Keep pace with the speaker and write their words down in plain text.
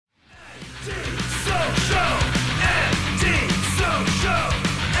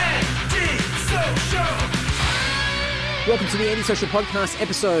Welcome to the Antisocial Podcast,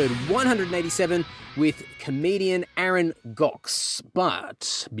 episode 187 with comedian Aaron Gocs.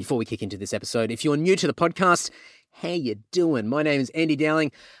 But before we kick into this episode, if you're new to the podcast, how you doing? My name is Andy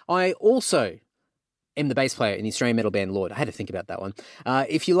Dowling. I also am the bass player in the Australian metal band Lord. I had to think about that one.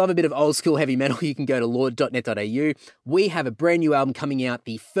 If you love a bit of old school heavy metal, you can go to lord.net.au. We have a brand new album coming out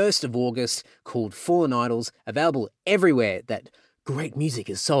the 1st of August called Fallen Idols, available everywhere that great music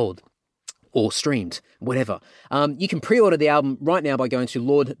is sold or streamed, whatever. You can pre-order the album right now by going to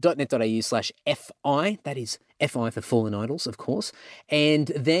lord.net.au/FI. That is FI for Fallen Idols, of course. And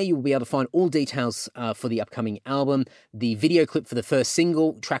there you will be able to find all details for the upcoming album, the video clip for the first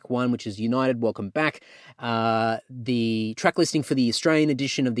single, track 1, which is United, Welcome Back, the track listing for the Australian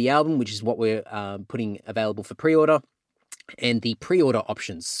edition of the album, which is what we're putting available for pre-order, and the pre-order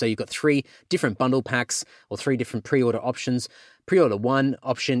options. So you've got 3 different bundle packs or 3 different pre-order options. Pre-order 1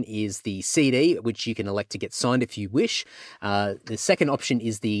 option is the CD, which you can elect to get signed if you wish. The second option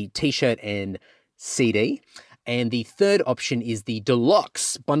is the T-shirt and CD. And the third option is the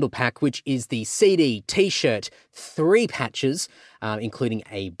Deluxe bundle pack, which is the CD, T-shirt, 3 patches, including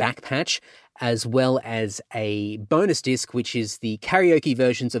a back patch, as well as a bonus disc, which is the karaoke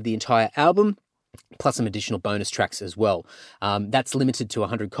versions of the entire album, plus some additional bonus tracks as well. That's limited to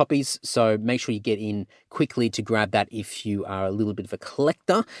 100 copies, so make sure you get in quickly to grab that if you are a little bit of a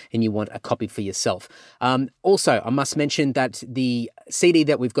collector and you want a copy for yourself. Also, I must mention that the CD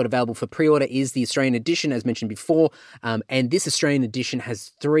that we've got available for pre-order is the Australian edition, as mentioned before, and this Australian edition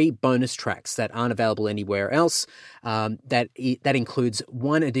has 3 bonus tracks that aren't available anywhere else. That includes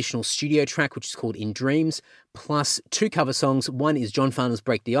 1 additional studio track, which is called In Dreams, plus 2 cover songs. One is John Farnham's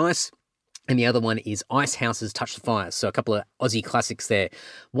Break the Ice, and the other one is Icehouse's Touch the Fire. So a couple of Aussie classics there.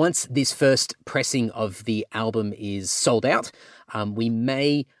 Once this first pressing of the album is sold out, we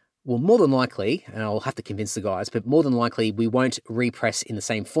may, well, more than likely, and I'll have to convince the guys, but more than likely we won't repress in the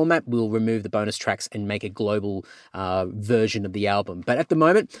same format. We'll remove the bonus tracks and make a global version of the album. But at the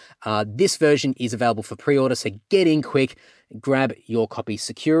moment, this version is available for pre-order, so get in quick, grab your copy,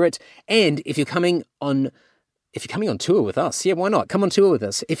 secure it. And if you're coming on tour with us, yeah, why not? Come on tour with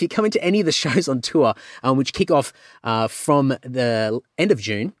us. If you're coming to any of the shows on tour, which kick off from the end of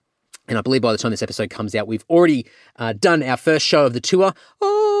June, and I believe by the time this episode comes out, we've already done our first show of the tour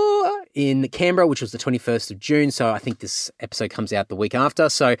in Canberra, which was the 21st of June. So I think this episode comes out the week after.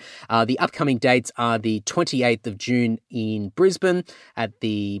 So the upcoming dates are the 28th of June in Brisbane at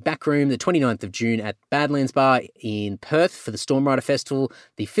the Back Room, the 29th of June at Badlands Bar in Perth for the Stormrider Festival,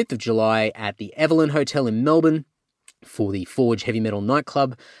 the 5th of July at the Evelyn Hotel in Melbourne for the Forge Heavy Metal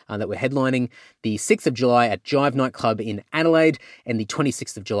Nightclub that we're headlining, the 6th of July at Jive Nightclub in Adelaide, and the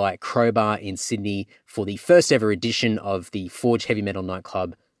 26th of July at Crowbar in Sydney for the first ever edition of the Forge Heavy Metal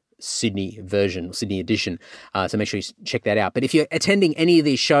Nightclub Sydney version, Sydney edition. So make sure you check that out. But if you're attending any of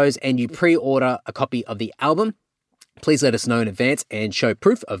these shows and you pre-order a copy of the album, please let us know in advance and show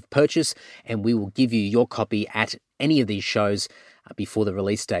proof of purchase, and we will give you your copy at any of these shows before the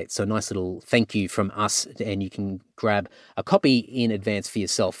release date. So a nice little thank you from us, and you can grab a copy in advance for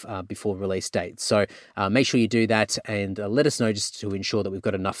yourself before release date. So make sure you do that, and let us know just to ensure that we've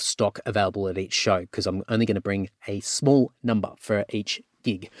got enough stock available at each show, because I'm only going to bring a small number for each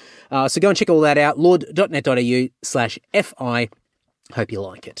gig. So go and check all that out, lord.net.au/FI. Hope you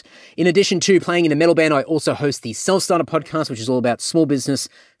like it. In addition to playing in a metal band, I also host the Self-Starter podcast, which is all about small business,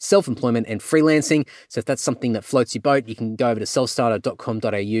 self-employment, and freelancing. So if that's something that floats your boat, you can go over to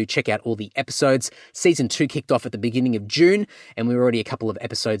selfstarter.com.au, check out all the episodes. Season 2 kicked off at the beginning of June, and we're already a couple of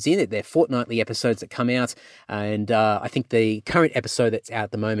episodes in it. They're fortnightly episodes that come out, and I think the current episode that's out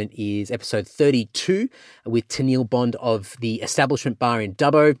at the moment is episode 32 with Tennille Bond of the Establishment Bar in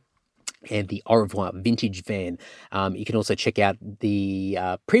Dubbo and the Au Revoir Vintage Van. You can also check out the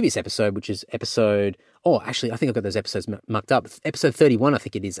previous episode, which is episode... Oh, actually, I think I've got those episodes mucked up. Episode 31, I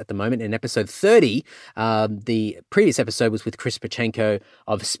think it is at the moment. And episode 30, the previous episode was with Chris Pachenko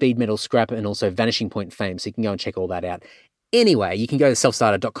of Speed Metal Scrap and also Vanishing Point fame. So you can go and check all that out. Anyway, you can go to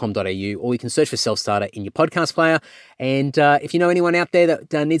selfstarter.com.au, or you can search for Self-Starter in your podcast player. And if you know anyone out there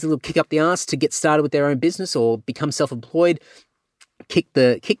that needs a little kick up the arse to get started with their own business or become self-employed, kick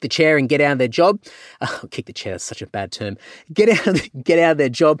the chair and get out of their job. Kick the chair is such a bad term. Get out of their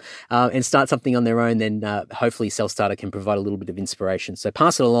job and start something on their own. Then hopefully Self-Starter can provide a little bit of inspiration. So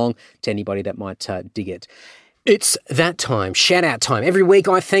pass it along to anybody that might dig it. It's that time, shout out time. Every week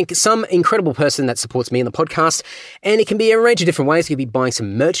I thank some incredible person that supports me in the podcast, and it can be a range of different ways. You could be buying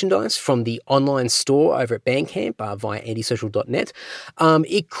some merchandise from the online store over at Bandcamp via antisocial.net.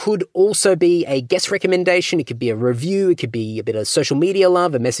 It could also be a guest recommendation. It could be a review. It could be a bit of social media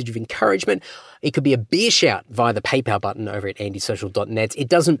love, a message of encouragement. It could be a beer shout via the PayPal button over at antisocial.net. It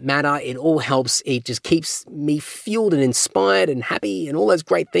doesn't matter. It all helps. It just keeps me fueled and inspired and happy and all those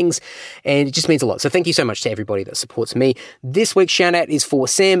great things, and it just means a lot. So thank you so much to everybody that supports me. This week's shout out is for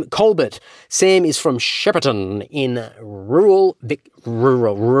Sam Colbert. Sam is from Shepparton in rural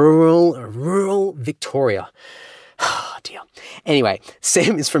Victoria. Oh, dear. Anyway,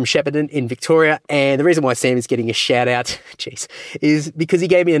 Sam is from Shepparton in Victoria, and the reason why Sam is getting a shout out, is because he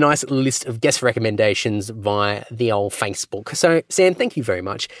gave me a nice list of guest recommendations via the old Facebook. So, Sam, thank you very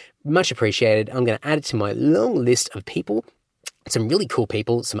much. Much appreciated. I'm going to add it to my long list of people, some really cool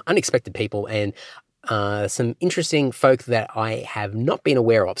people, some unexpected people, and some interesting folk that I have not been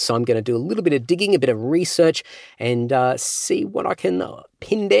aware of. So I'm going to do a little bit of digging, a bit of research, and see what I can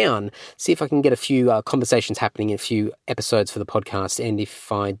pin down, see if I can get a few conversations happening in a few episodes for the podcast. And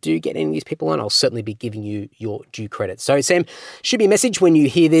if I do get any of these people on, I'll certainly be giving you your due credit. So Sam, shoot me a message when you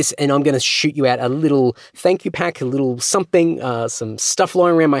hear this, and I'm going to shoot you out a little thank you pack, a little something, some stuff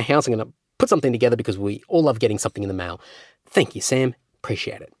lying around my house. I'm going to put something together because we all love getting something in the mail. Thank you, Sam.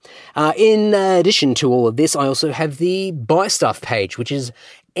 Appreciate it. In addition to all of this, I also have the Buy Stuff page, which is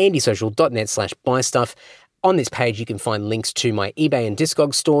antisocial.net/buystuff. On this page, you can find links to my eBay and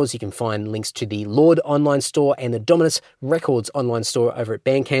Discogs stores. You can find links to the Lord online store and the Dominus Records online store over at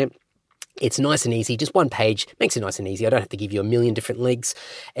Bandcamp. It's nice and easy, just one page, makes it nice and easy. I don't have to give you a million different links.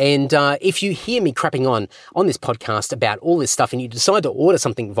 And if you hear me crapping on this podcast about all this stuff and you decide to order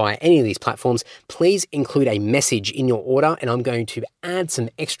something via any of these platforms, please include a message in your order, and I'm going to add some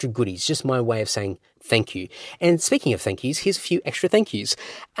extra goodies, just my way of saying thank you. And speaking of thank yous, here's a few extra thank yous.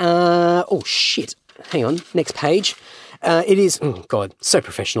 Oh, shit. Hang on, next page. It is, oh God, so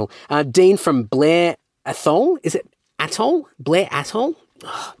professional. Dean from Blair Atoll. Is it Atoll? Blair Atoll?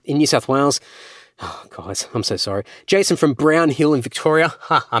 In New South Wales. Oh, guys, I'm so sorry. Jason from Brown Hill in Victoria.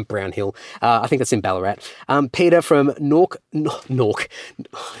 I'm Brown Hill. I think that's in Ballarat. Peter from Nork.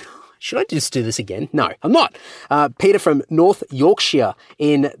 Should I just do this again? No, I'm not. Peter from North Yorkshire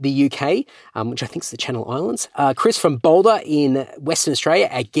in the UK, which I think is the Channel Islands. Chris from Boulder in Western Australia.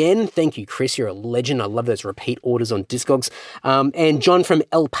 Again, thank you, Chris. You're a legend. I love those repeat orders on Discogs. And John from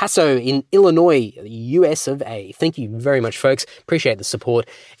El Paso in Illinois, US of A. Thank you very much, folks. Appreciate the support.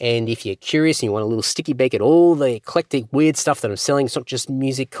 And if you're curious and you want a little sticky beak at all the eclectic weird stuff that I'm selling, it's not just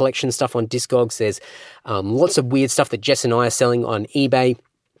music collection stuff on Discogs. There's lots of weird stuff that Jess and I are selling on eBay.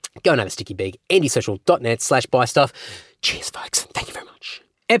 Go and have a sticky beak, antisocial.net/buystuff. Cheers, folks. Thank you very much.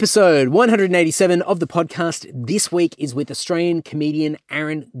 Episode 187 of the podcast this week is with Australian comedian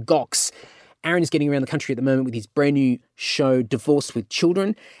Aaron Gocs. Aaron is getting around the country at the moment with his brand new show, Divorced with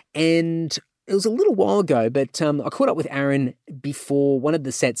Children. And it was a little while ago, but I caught up with Aaron before one of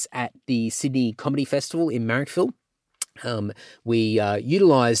the sets at the Sydney Comedy Festival in Marrickville. We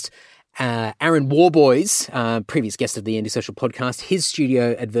utilised Aaron Warboys, previous guest of the Antisocial podcast, his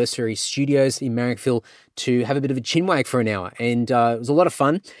studio, Adversary Studios in Marrickville, to have a bit of a chinwag for an hour. And it was a lot of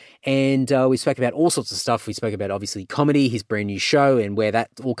fun. And we spoke about all sorts of stuff. We spoke about, obviously, comedy, his brand new show, and where that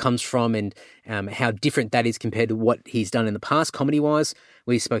all comes from, and how different that is compared to what he's done in the past, comedy-wise.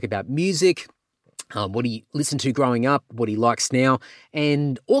 We spoke about music, what he listened to growing up, what he likes now,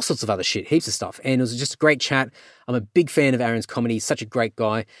 and all sorts of other shit, heaps of stuff. And it was just a great chat. I'm a big fan of Aaron's comedy. He's such a great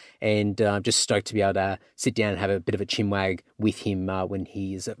guy, and I'm just stoked to be able to sit down and have a bit of a chinwag with him when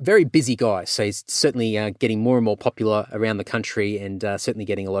he's a very busy guy. So he's certainly getting more and more popular around the country, and certainly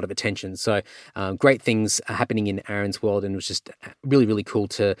getting a lot of attention. So great things are happening in Aaron's world, and it was just really, really cool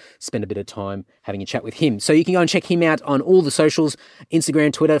to spend a bit of time having a chat with him. So you can go and check him out on all the socials,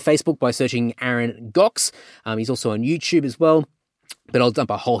 Instagram, Twitter, Facebook, by searching Aaron Gocs. He's also on YouTube as well. But I'll dump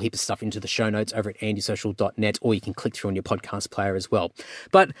a whole heap of stuff into the show notes over at antisocial.net, or you can click through on your podcast player as well.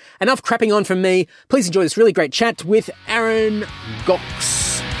 But enough crapping on from me. Please enjoy this really great chat with Aaron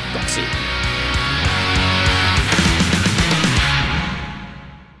Gocs. Gocsy.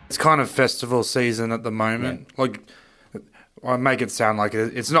 It's kind of festival season at the moment. Yeah. Like, I make it sound like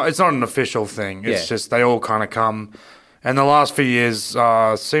it's not an official thing. It's just they all kind of come. And the last few years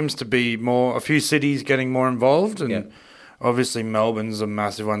seems to be a few cities getting more involved, and obviously Melbourne's a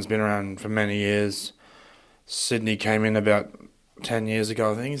massive one. It's been around for many years. Sydney came in about 10 years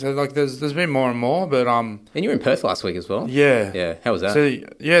ago, I think. So like there's been more and more, but And you were in Perth last week as well. Yeah. How was that? So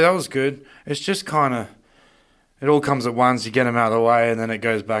that was good. It's just kind of, it all comes at once. You get them out of the way, and then it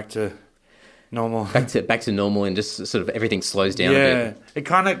goes back to normal. back to normal, and just sort of everything slows down a Yeah, bit. it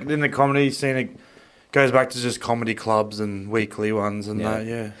kind of in the comedy scene it goes back to just comedy clubs and weekly ones and that.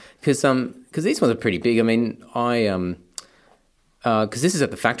 Yeah, Because these ones are pretty big. I mean, because this is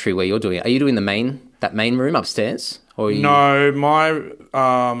at the factory where you're doing it. Are you doing that main room upstairs? Or are you... No, my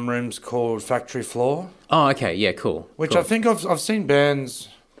room's called Factory Floor. Oh, okay, yeah, cool. Which cool. I think I've seen bands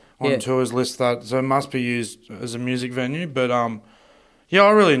on tours list that, so it must be used as a music venue. But yeah,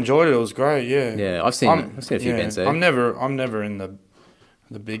 I really enjoyed it. It was great. Yeah, yeah, I've seen a few bands there. I'm never in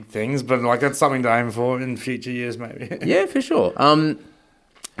the big things, but like that's something to aim for in future years, maybe. Yeah, for sure.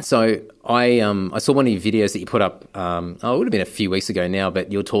 So I saw one of your videos that you put up. It would have been a few weeks ago now,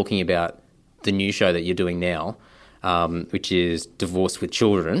 but you're talking about the new show that you're doing now, which is Divorced with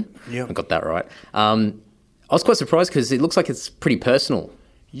Children. Yeah, I got that right. I was quite surprised because it looks like it's pretty personal.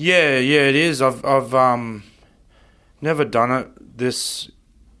 Yeah, it is. I've never done it this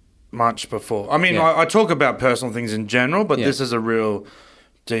much before. I mean, I talk about personal things in general, but this is a real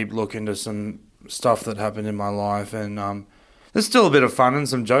deep look into some stuff that happened in my life, and there's still a bit of fun and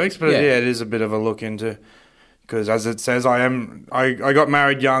some jokes, but it is a bit of a look into, because as it says, I got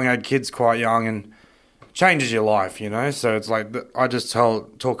married young, had kids quite young, and changes your life, you know. So it's like I just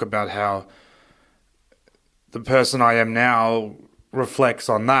talk about how the person I am now reflects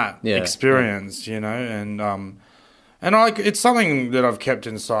on that experience, you know, and it's something that I've kept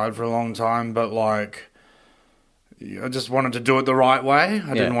inside for a long time, but like I just wanted to do it the right way.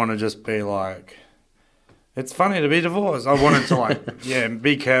 I didn't want to just be like, it's funny to be divorced. I wanted to like,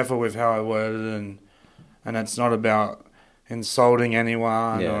 be careful with how I worded it, and it's not about insulting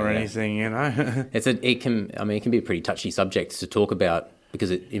anyone or anything, you know. It can be a pretty touchy subject to talk about because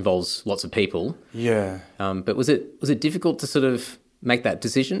it involves lots of people. Yeah. But was it difficult to sort of make that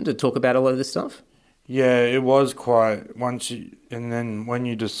decision to talk about all of this stuff? Yeah, it was quite. And then when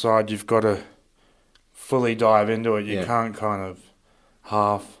you decide you've got to fully dive into it, you can't kind of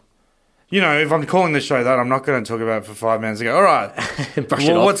half. You know, if I'm calling the show that, I'm not going to talk about it for 5 minutes and go, all right,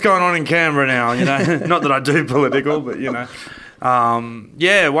 what's going on in Canberra now, you know? Not that I do political, but, you know.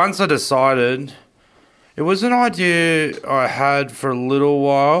 Once I decided, it was an idea I had for a little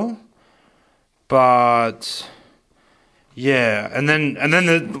while, but, and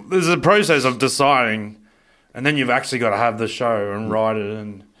then there's a process of deciding, and then you've actually got to have the show and write it,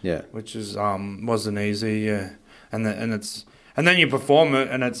 and which is wasn't easy, and then you perform it,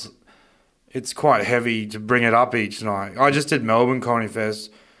 and it's quite heavy to bring it up each night. I just did Melbourne Comedy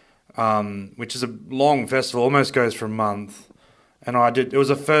Fest, which is a long festival, almost goes for a month. And I'd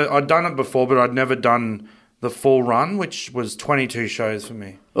done it before, but I'd never done the full run, which was 22 shows for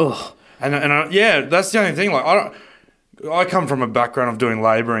me. Oh, and that's the only thing. Like I come from a background of doing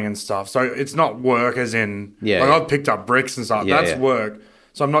labouring and stuff, so it's not work as in I've picked up bricks and stuff. That's work.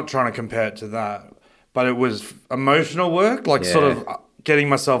 So I'm not trying to compare it to that, but it was emotional work, sort of getting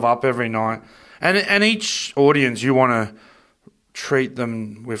myself up every night. And each audience, you want to treat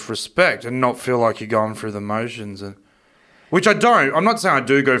them with respect and not feel like you're going through the motions. Which I don't. I'm not saying I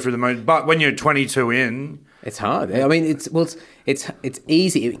do go through the motions, but when you're 22 in... It's hard. I mean, it's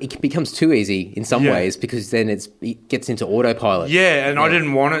easy. It becomes too easy in some ways because then it gets into autopilot. Yeah, and I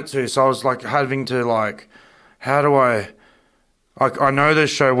didn't want it to. So I was having to how do I know this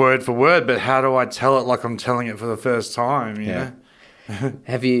show word for word, but how do I tell it like I'm telling it for the first time, you know?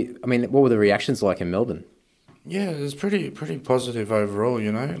 What were the reactions like in Melbourne? Yeah, it was pretty positive overall,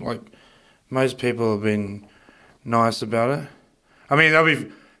 you know. Like, most people have been nice about it. I mean, they'll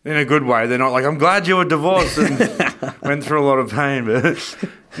be in a good way. They're not like, I'm glad you were divorced and went through a lot of pain. But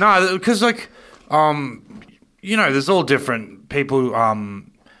no, because, you know, there's all different people.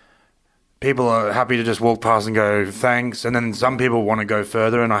 People are happy to just walk past and go, thanks. And then some people want to go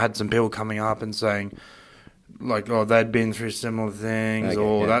further. And I had some people coming up and saying, they'd been through similar things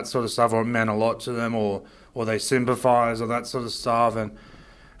that sort of stuff, or it meant a lot to them, or they sympathise, or that sort of stuff. And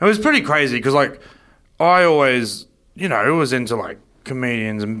it was pretty crazy because, I always, you know, was into,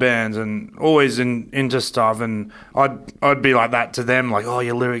 comedians and bands and always into stuff, and I'd be like that to them,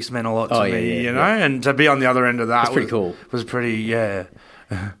 your lyrics meant a lot to me, you know? And to be on the other end of that was pretty cool. Was pretty,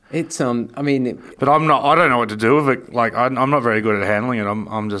 It's, but I don't know what to do with it. I'm not very good at handling it.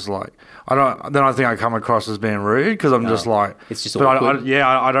 I'm just I think I come across as being rude because I'm just it's just awkward.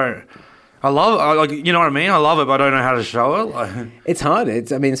 I don't. I love it. You know what I mean? I love it, but I don't know how to show it. It's hard.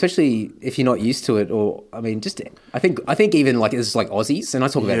 Especially if you're not used to it, or I think even it's like Aussies, and I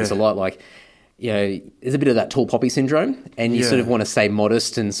talk about this a lot. You know, there's a bit of that tall poppy syndrome, and you sort of want to stay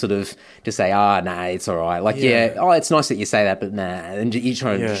modest and sort of just say, nah, it's all right. It's nice that you say that, but nah, and you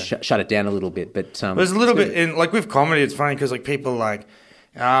try and shut it down a little bit. But there's a little bit in with comedy. It's funny because people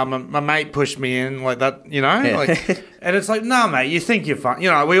my mate pushed me in like that, like, and it's like, no, mate, you think you're funny.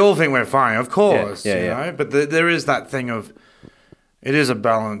 We all think we're funny, of course, you know, but there is that thing of, it is a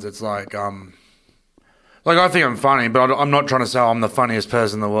balance. It's like I think I'm funny, but I'm not trying to say I'm the funniest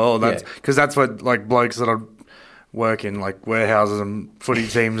person in the world. Because that's what, like, blokes that I work in, like, warehouses and footy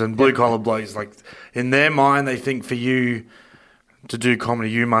teams and blue-collar blokes, like, in their mind, they think for you to do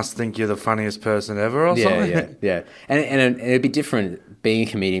comedy, you must think you're the funniest person ever or something. Yeah. And it'd be different being a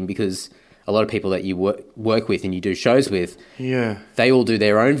comedian because a lot of people that you work with and you do shows with, they all do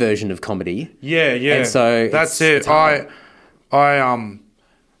their own version of comedy. Yeah. And so that's it.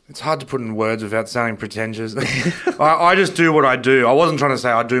 It's hard to put in words without sounding pretentious. I just do what I do. I wasn't trying to say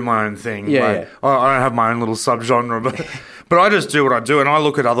I do my own thing. I don't have my own little subgenre, but I just do what I do. And I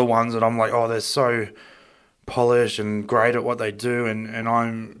look at other ones and I'm like, oh, they're so polished and great at what they do. And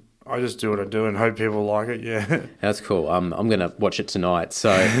I just do what I do and hope people like it. Yeah, that's cool. I'm gonna watch it tonight,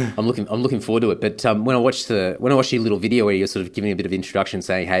 so I'm looking forward to it. But when I watched your little video where you're sort of giving a bit of introduction,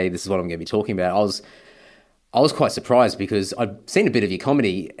 saying, hey, this is what I'm going to be talking about, I was quite surprised because I'd seen a bit of your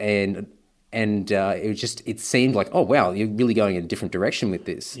comedy and it seemed like, oh wow, you're really going in a different direction with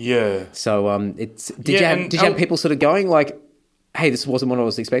this. Yeah. So did you have people sort of going like, hey, this wasn't what I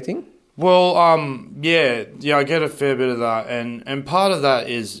was expecting? Well, I get a fair bit of that, and part of that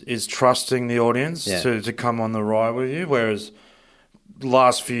is trusting the audience to come on the ride with you. Whereas the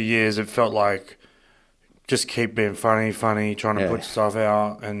last few years, it felt like just keep being funny, trying to put stuff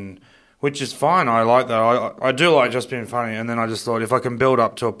out and. Which is fine. I like that. I do like just being funny. And then I just thought if I can build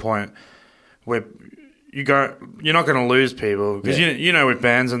up to a point where you're not going to lose people because with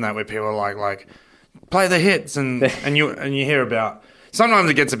bands and that where people are like play the hits and you hear about. Sometimes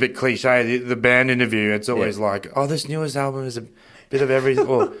it gets a bit cliche. The band interview. It's always like, oh, this newest album is a bit of everything.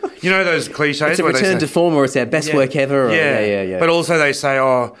 Or those cliches. It's a return to form, or it's our best work ever. Or, yeah. But also they say,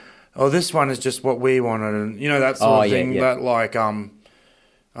 oh, this one is just what we wanted, and that sort of thing. That like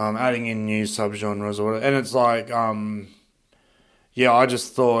adding in new subgenres or whatever. And it's like, I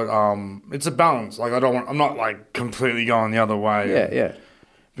just thought it's a balance. Like I'm not like completely going the other way. Yeah.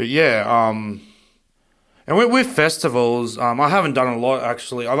 But and with festivals, I haven't done a lot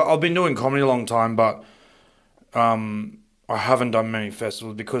actually. I've been doing comedy a long time, but I haven't done many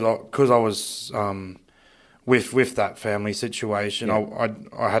festivals because I was with that family situation.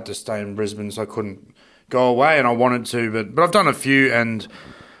 I had to stay in Brisbane, so I couldn't go away, and I wanted to, but I've done a few, and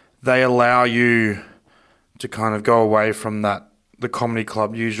they allow you to kind of go away from the comedy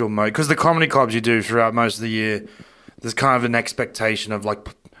club usual mode. Because the comedy clubs you do throughout most of the year, there's kind of an expectation of like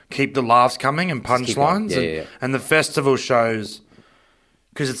keep the laughs coming and punchlines. And the festival shows,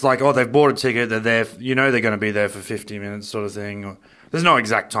 because it's like, oh, they've bought a ticket, they're there, they're going to be there for 50 minutes sort of thing. Or, there's no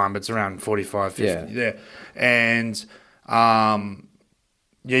exact time, but it's around 45, 50. Yeah. And,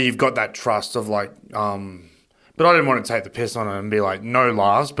 you've got that trust of like... But I didn't want to take the piss on it and be like, no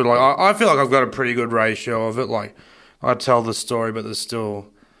laughs. But like, I feel like I've got a pretty good ratio of it. Like, I tell the story, but there's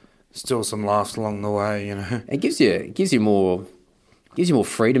still some laughs along the way. It gives you more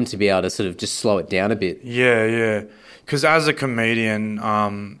freedom to be able to sort of just slow it down a bit. Yeah. Because as a comedian,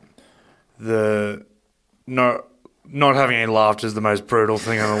 not having any laughter is the most brutal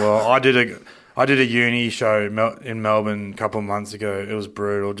thing in the world. I did a uni show in Melbourne a couple of months ago. It was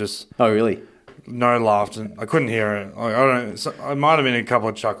brutal. Oh, really? No laughter. I couldn't hear it. I don't know. It might have been a couple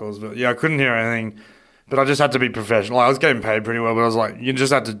of chuckles, but I couldn't hear anything. But I just had to be professional. I was getting paid pretty well, but I was like, you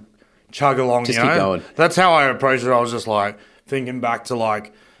just had to chug along. Just keep going. That's how I approached it. I was just like thinking back to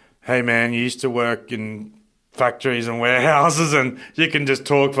like, hey man, you used to work in factories and warehouses, and you can just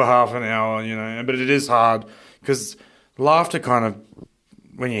talk for half an hour, But it is hard because laughter kind of,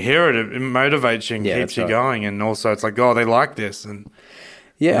 when you hear it, it motivates you and keeps you going. And also, it's like, oh, they like this, and.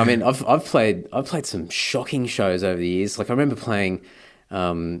 Yeah, I mean, I've played some shocking shows over the years. Like I remember playing,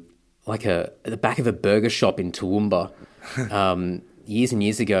 at the back of a burger shop in Toowoomba, years and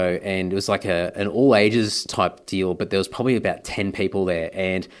years ago, and it was like an all ages type deal. But there was probably about 10 people there,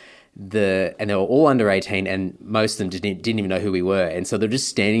 and they were all under 18, and most of them didn't even know who we were, and so they're just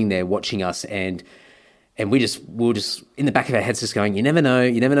standing there watching us, and we were just in the back of our heads just going, you never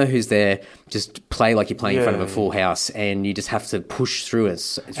know who's there. Just play like you're playing in front of a full house, and you just have to push through it.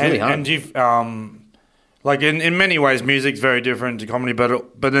 It's really hard. And you've, like in many ways, music's very different to comedy,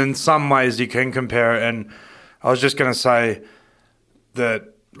 but in some ways you can compare it. And I was just going to say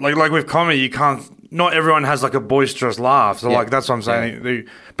that, like with comedy, not everyone has like a boisterous laugh. So like that's what I'm saying.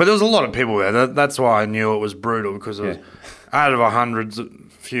 But there was a lot of people there. That's why I knew it was brutal, because it was out of 100.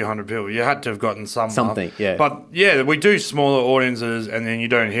 few hundred people. You had to have gotten something, yeah. But yeah, we do smaller audiences, and then you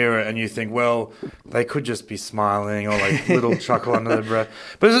don't hear it, and you think, well, they could just be smiling or like little chuckle under their breath.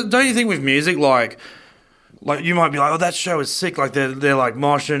 But don't you think with music, like you might be like, oh, that show is sick, like they're like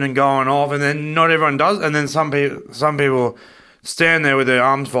moshing and going off, and then not everyone does, and then some people stand there with their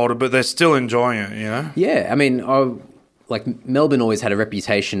arms folded, but they're still enjoying it, you know? Yeah, I mean, like Melbourne always had a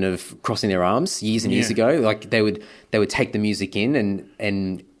reputation of crossing their arms years and years ago. Like they would take the music in,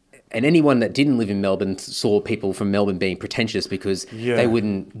 and anyone that didn't live in Melbourne saw people from Melbourne being pretentious because they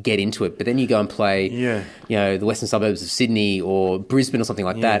wouldn't get into it. But then you go and play, you know, the western suburbs of Sydney or Brisbane or something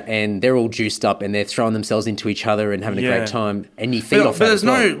like that, and they're all juiced up and they're throwing themselves into each other and having a great time, and you feed off that.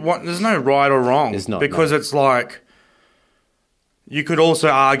 But there's no right or wrong. There's not, because it's like you could also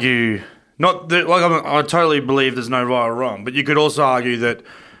argue. Not that, like, I totally believe there's no right or wrong, but you could also argue that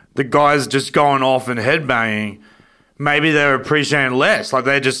the guys just going off and headbanging, maybe they're appreciating less. Like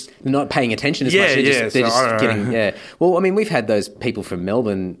they're not paying attention as much. They're just getting. Well, I mean, we've had those people from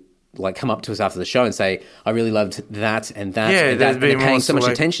Melbourne like come up to us after the show and say, "I really loved that and that and that." And they're paying so much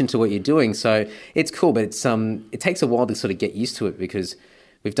attention to what you're doing, so it's cool. But it takes a while to sort of get used to it because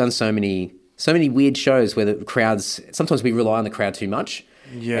we've done so many weird shows where the crowds. Sometimes we rely on the crowd too much.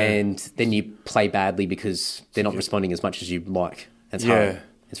 Yeah. And then you play badly because they're not responding as much as you'd like. It's hard.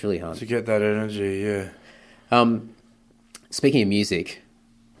 It's really hard. To get that energy, yeah. Speaking of music,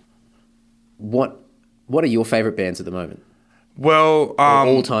 what are your favourite bands at the moment? Well,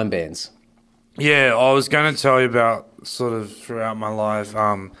 all-time bands. Yeah, I was going to tell you about sort of throughout my life.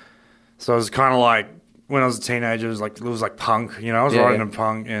 So I was kind of like, when I was a teenager, it was like punk, you know, I was writing in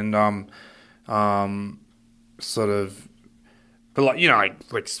punk and sort of, but like, you know,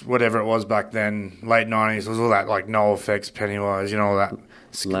 like whatever it was back then, late 90s, it was all that like No Effects, Pennywise, you know, all that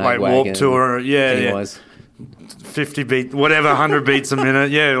like Warped Tour, Pennywise. 50 beats, whatever, 100 beats a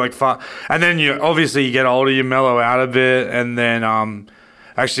minute, like fun. And then you get older, you mellow out a bit, and then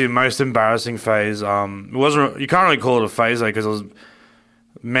actually the most embarrassing phase, it wasn't, you can't really call it a phase though, because it was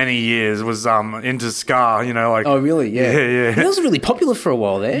many years, was into ska, you know, like. Oh really? Yeah. That was really popular for a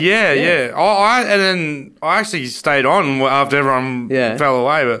while there. Yeah. And then I actually stayed on after everyone fell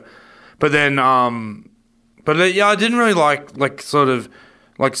away, but then I didn't really like sort of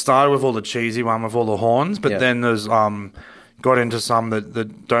like started with all the cheesy one with all the horns, but then there's got into some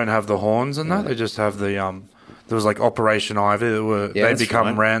that don't have the horns and that they just have the there was like Operation Ivy that they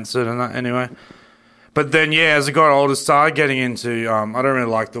become rancid and that anyway. But then, as I got older, started getting into, I don't really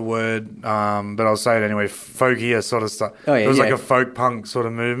like the word, but I'll say it anyway, folkier sort of stuff. It was like a folk punk sort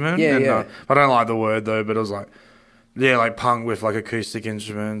of movement. I don't like the word though, but it was like, like punk with like acoustic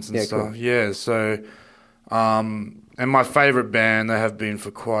instruments and stuff. Cool. Yeah, so, and my favourite band, they have been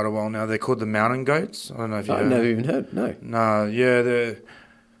for quite a while now, they're called the Mountain Goats. I don't know if you've heard. I've never even heard, no. No, they're,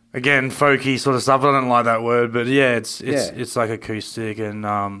 again, folky sort of stuff. I don't like that word, but it's like acoustic and,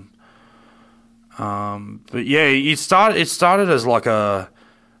 but it started as like a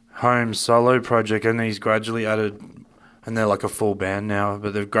home solo project, and he's gradually added, and they're like a full band now,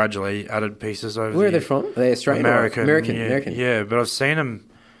 but they've gradually added pieces over. Where are they from? Are they Australian? American. Yeah, but I've seen them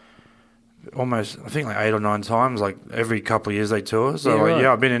almost, I think like 8 or 9 times, like every couple of years they tour.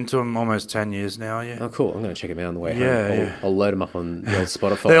 So I've been into them almost 10 years now. Yeah. Oh, cool. I'm going to check them out on the way home. I'll load them up on the old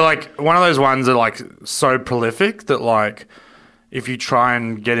Spotify. They're like one of those ones that are like so prolific that like if you try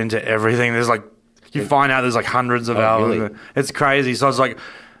and get into everything, there's like. You find out there's like hundreds of albums. Really? It's crazy. So it's like,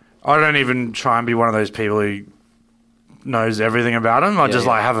 I don't even try and be one of those people who knows everything about them. I just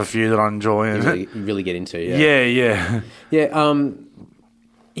like have a few that I enjoy. And you really get into. Yeah.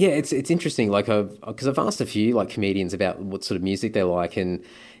 It's interesting. Like, because I've asked a few like comedians about what sort of music they like, and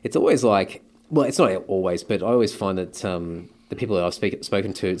it's always like, well, it's not always, but I always find that the people that I've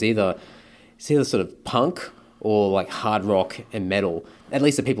spoken to, it's either sort of punk or like hard rock and metal. At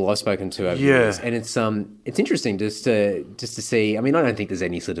least the people I've spoken to over the years. And it's interesting just to see. I mean, I don't think there's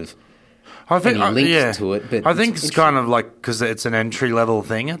any sort of any link to it, but I think it's kind of like because it's an entry level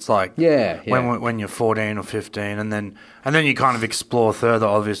thing. It's like when you're 14 or 15, and then you kind of explore further.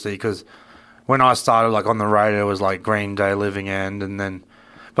 Obviously, because when I started like on the radio, it was like Green Day, Living End, and then.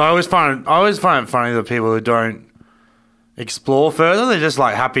 But I always find it funny the people who don't explore further. They're just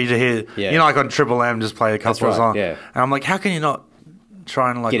like happy to hear. You know, like on Triple M, just play a couple of songs. Yeah. And I'm like, how can you not?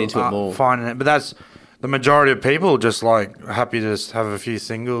 Trying to like get into it more, finding it, but that's the majority of people just like happy to just have a few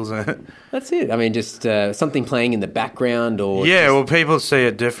singles. That's it. I mean, just something playing in the background, or well, people see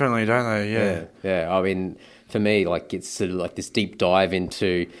it differently, don't they? Yeah. I mean, for me, like it's sort of like this deep dive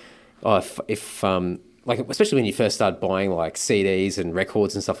into if like especially when you first start buying like CDs and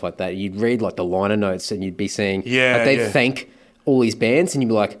records and stuff like that, you'd read like the liner notes and you'd be seeing they'd thank all these bands, and you'd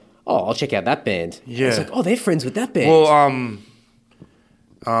be like, oh, I'll check out that band. Yeah. And it's like, oh, they're friends with that band.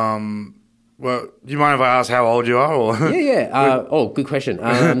 Well, do you mind if I ask how old you are? Or? Yeah. Good question.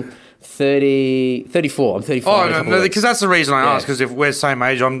 34. I'm 35. Oh, no, because that's the reason I asked, because if we're same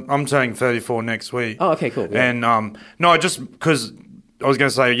age, I'm turning 34 next week. Oh, okay, cool. Yeah. And, no, just because I was going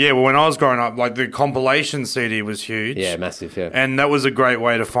to say, well, when I was growing up, like the compilation CD was huge. Yeah, massive, yeah. And that was a great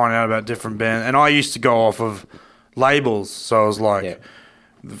way to find out about different bands. And I used to go off of labels, so I was like...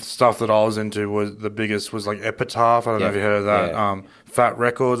 The stuff that I was into was the biggest was like Epitaph. I don't know if you heard of that. Yeah. Fat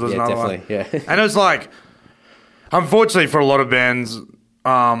Records was another one. Yeah. And it was like, unfortunately for a lot of bands,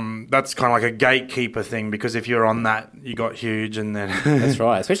 that's kind of like a gatekeeper thing, because if you're on that, you got huge, and then that's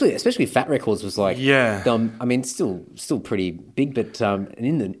right. Especially Fat Records was like, I mean, still pretty big, but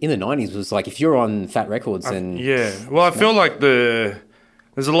in the 90s was like, if you're on Fat Records, and well, I feel like there's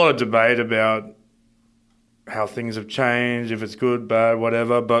a lot of debate about how things have changed, if it's good, bad,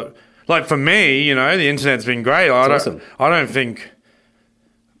 whatever. But like for me, the internet's been great. Awesome.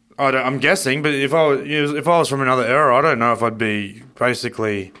 I'm guessing, but if I was from another era, I don't know if I'd be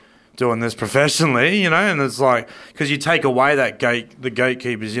basically doing this professionally, And it's like, because you take away the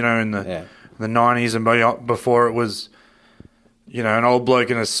gatekeepers, in the 90s and before it was, an old bloke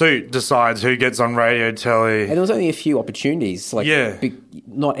in a suit decides who gets on radio, telly. And there was only a few opportunities. Like,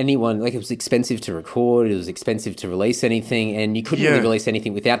 not anyone, like it was expensive to record, it was expensive to release anything, and you couldn't really release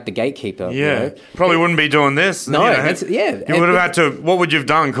anything without the gatekeeper. Yeah. Probably wouldn't be doing this. No, You would have had to, what would you have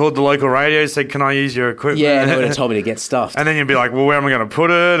done? Called the local radio, said, can I use your equipment? Yeah, they would have told me to get stuffed. And then you'd be like, well, where am I going to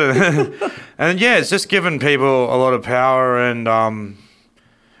put it? And it's just given people a lot of power, and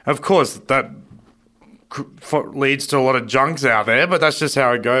of course, that leads to a lot of junks out there, but that's just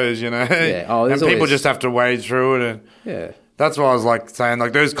how it goes, Yeah. And people just have to wade through it. And that's why I was like saying,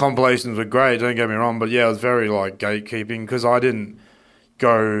 like, those compilations were great, don't get me wrong, but it was very like gatekeeping, because I didn't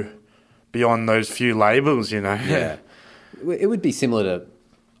go beyond those few labels, Yeah. It would be similar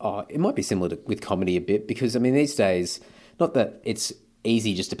to, it might be similar to with comedy a bit, because I mean, these days, not that it's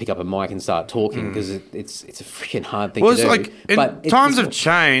easy just to pick up a mic and start talking, because it's a freaking hard thing to do. Like, times have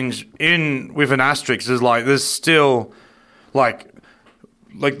changed with an asterisk. Is like, there's still like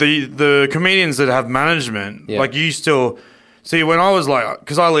the comedians that have management, like you still see. When I was like,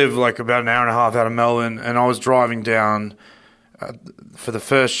 because I live like about an hour and a half out of Melbourne, and I was driving down for the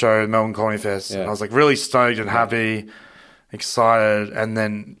first show, Melbourne Comedy Fest, and I was like really stoked and happy, excited, and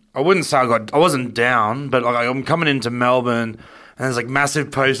then I wouldn't say I wasn't down, but like I'm coming into Melbourne. And there's like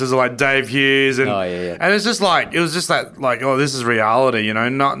massive posters of like Dave Hughes, and and it's just like, it was just that like, oh, this is reality,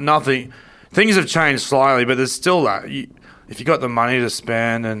 nothing. Things have changed slightly, but there's still that. If you got the money to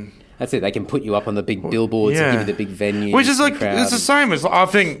spend, and that's it, they can put you up on the big billboards and give you the big venue, which is like, it's the same as, I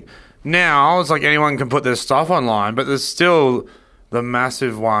think now it's like anyone can put their stuff online, but there's still the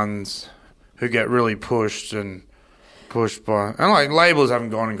massive ones who get really pushed by, and like labels haven't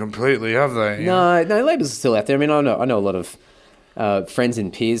gone in completely, have they? No, labels are still out there. I mean, I know a lot of friends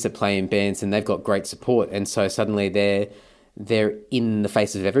and peers that play in bands, and they've got great support, and so suddenly they're in the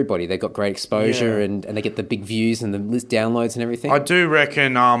face of everybody. They've got great exposure, and they get the big views and the list downloads and everything. I do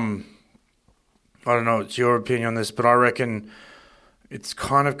reckon, I don't know what's your opinion on this, but I reckon it's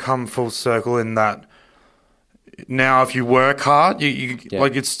kind of come full circle in that now if you work hard, you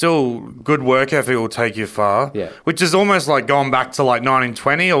like, it's still good work ethic will take you far. Yeah. Which is almost like going back to like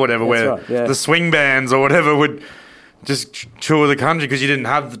 1920 or whatever, the swing bands or whatever would just tour the country because you didn't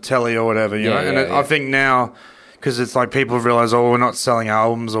have the telly or whatever, you know? I think now, because it's like people realise, we're not selling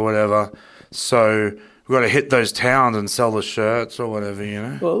albums or whatever, so we've got to hit those towns and sell the shirts or whatever,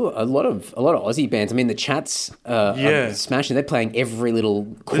 Well, a lot of Aussie bands. I mean, the Chats are smashing. They're playing every little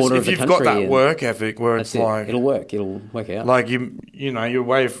corner of the country. If you've got that work ethic where it's like... It'll work. It'll work out. Like, you're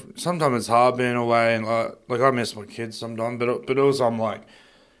away... Sometimes it's hard being away, and like I miss my kids sometimes, but also I'm like...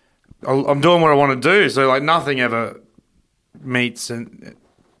 I'm doing what I want to do, so like nothing ever meets in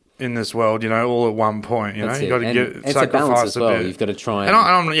this world, all at one point, you got to sacrifice a bit. You've got to try and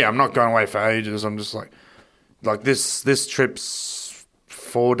I'm not going away for ages. I'm just like this trip's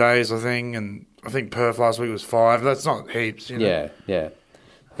 4 days, I think, and I think Perth last week was 5. That's not heaps, Yeah.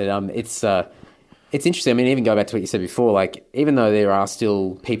 But, it's interesting. I mean, even go back to what you said before, like, even though there are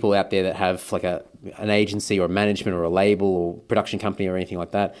still people out there that have like an agency or a management or a label or production company or anything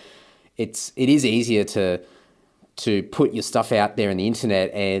like that, it is easier to put your stuff out there on the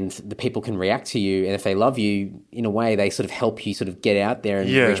internet, and the people can react to you, and if they love you, in a way, they sort of help you sort of get out there and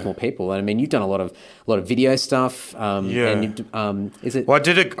reach more people. And I mean, you've done a lot of video stuff. And is it? Well, I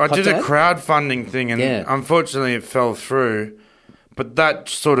did a crowdfunding thing, and unfortunately, it fell through. But that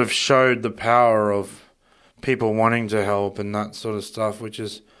sort of showed the power of people wanting to help and that sort of stuff, which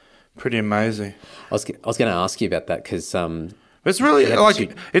is pretty amazing. I was going to ask you about that because it's really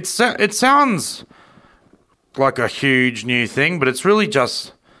like it sounds like a huge new thing, but it's really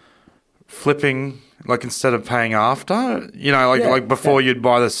just flipping. Like instead of paying after, like before you'd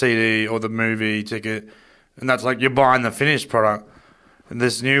buy the CD or the movie ticket, and that's like you're buying the finished product. And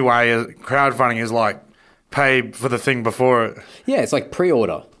this new way, crowdfunding is like pay for the thing before it. Yeah, it's like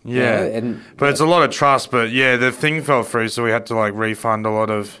pre-order. Yeah, but it's a lot of trust. But yeah, the thing fell through, so we had to like refund a lot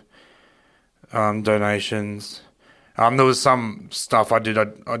of donations. There was some stuff I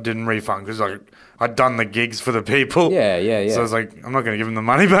didn't refund because I'd done the gigs for the people. Yeah. So I was like, I'm not going to give them the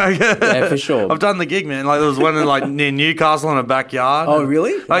money back. Yeah, for sure. I've done the gig, man. Like there was one in near Newcastle in a backyard. Oh,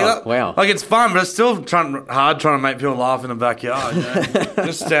 really? Wow. Like it's fun, but it's still hard trying to make people laugh in the backyard.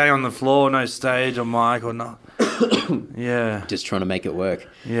 Just standing on the floor, no stage or mic or not. Yeah. Just trying to make it work.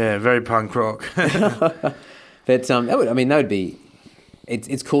 Yeah, very punk rock. But that would be.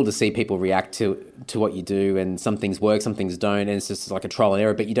 It's cool to see people react to what you do, and some things work, some things don't, and it's just like a trial and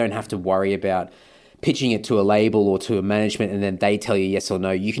error. But you don't have to worry about pitching it to a label or to a management, and then they tell you yes or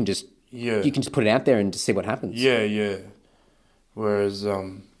no. You can just put it out there and just see what happens. Yeah. Whereas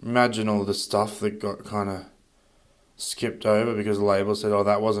imagine all the stuff that got kind of skipped over because the label said, "Oh,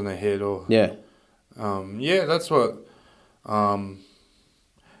 that wasn't a hit," or that's what.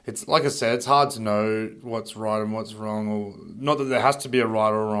 It's like I said, it's hard to know what's right and what's wrong, or not that there has to be a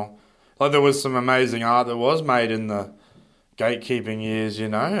right or wrong. Like there was some amazing art that was made in the gatekeeping years,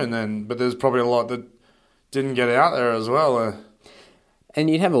 but there's probably a lot that didn't get out there as well.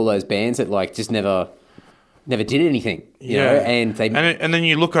 And you'd have all those bands that like just never did anything, you know, and then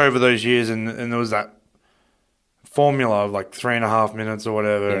you look over those years and there was that formula of like 3.5 minutes or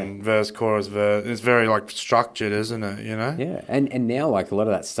whatever, and verse, chorus, verse. It's very like structured, isn't it? Yeah, and now like a lot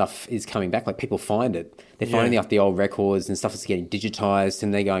of that stuff is coming back. Like people find it. They're finding the old records and stuff that's getting digitized,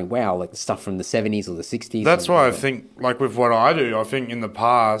 and they're going, wow, like the stuff from the 70s or the 60s. That's why I think, like with what I do, I think in the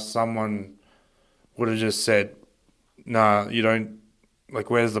past someone would have just said, "Nah, you don't." Like,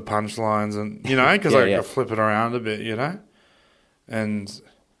 where's the punchlines? And because I flip it around a bit, and.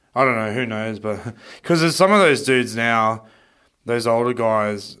 I don't know, who knows, but because there's some of those dudes now, those older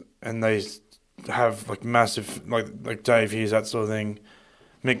guys, and they have like massive, like Dave Hughes, that sort of thing,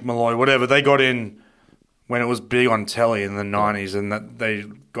 Mick Malloy, whatever. They got in when it was big on telly in the 90s, and that they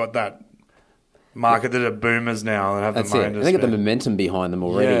got that market that are boomers now and have That's the mind. They got the momentum behind them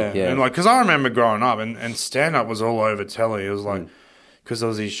already. Yeah. And like, because I remember growing up, and stand up was all over telly. It was like. Because there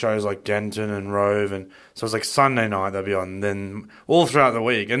was these shows like Denton and Rove, and so it was like Sunday night they'd be on, and then all throughout the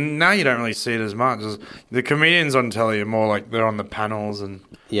week. And now you don't really see it as much. The comedians on telly are more like they're on the panels and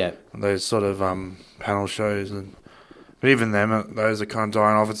those sort of panel shows. But even them, those are kind of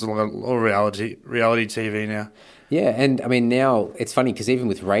dying off. It's all reality TV now. Yeah, and I mean now it's funny because even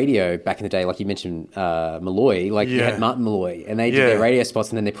with radio back in the day, like you mentioned Malloy, like you had Martin Malloy, and they did their radio spots,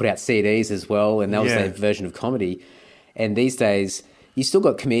 and then they put out CDs as well, and that was their version of comedy. And these days. You still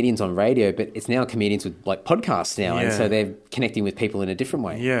got comedians on radio, but it's now comedians with like podcasts now, and so they're connecting with people in a different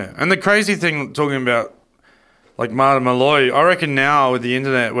way. Yeah, and the crazy thing, talking about like Martin Malloy, I reckon now with the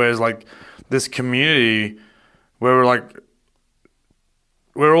internet, where it's like this community where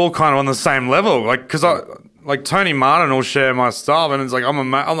we're all kind of on the same level, like because like Tony Martin will share my stuff, and it's like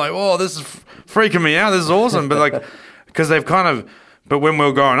I'm like, oh, this is freaking me out, this is awesome, but like because they've kind of. But when we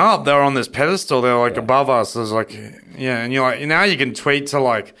were growing up, they were on this pedestal. They were like above us. There's like, and you're like, now you can tweet to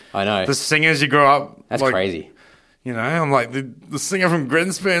like, I know the singers you grew up. That's like, crazy. I'm like the singer from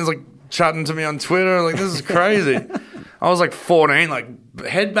Greenspan's like chatting to me on Twitter. Like this is crazy. I was like 14, like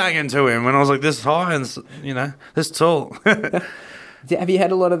headbanging to him when I was like this high and this tall. Have you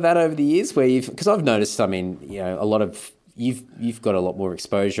had a lot of that over the years where because I've noticed, I mean, a lot of you've got a lot more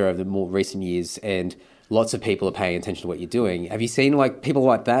exposure over the more recent years, and lots of people are paying attention to what you're doing. Have you seen like people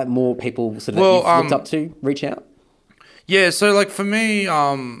like that, more people sort of that you've looked up to reach out? Yeah, so like for me,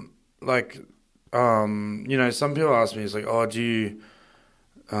 some people ask me, it's like, oh, do you,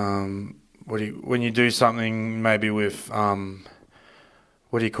 when you do something maybe with,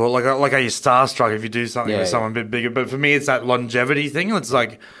 what do you call it? Like are you starstruck if you do something with someone a bit bigger? But for me, it's that longevity thing. It's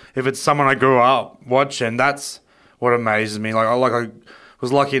like, if it's someone I grew up watching, that's what amazes me. I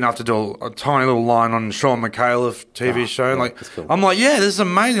was lucky enough to do a tiny little line on Sean McAuliffe TV show. Cool. I'm like, this is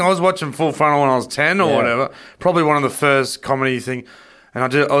amazing. I was watching Full Frontal when I was 10 or whatever. Probably one of the first comedy thing. And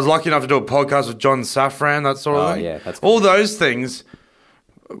I was lucky enough to do a podcast with John Safran, that sort of thing. Yeah, that's cool. All those things,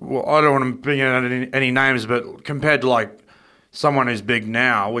 well, I don't want to bring in any names, but compared to like someone who's big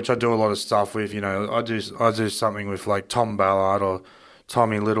now, which I do a lot of stuff with, I do something with like Tom Ballard or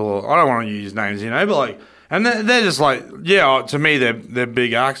Tommy Little. I don't want to use names, but like, and they're just like, to me they're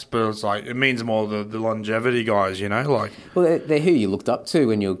big acts, but it's like it means more the longevity guys, like. Well, they're who you looked up to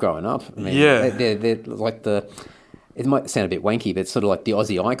when you were growing up. I mean, they're like it might sound a bit wanky, but it's sort of like the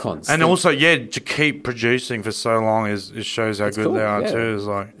Aussie icons. And also, to keep producing for so long it shows how good they are too. It's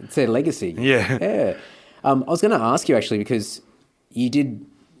like it's their legacy. Yeah, yeah. I was going to ask you actually because you did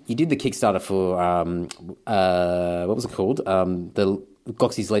the Kickstarter for what was it called? The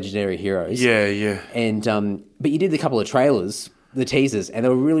Gocs' Legendary Heroes. Yeah. And but you did a couple of trailers, the teasers, and they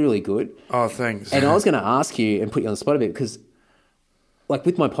were really, really good. Oh, thanks. And I was going to ask you and put you on the spot a bit because, like,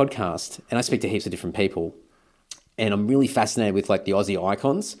 with my podcast, and I speak to heaps of different people, and I'm really fascinated with like the Aussie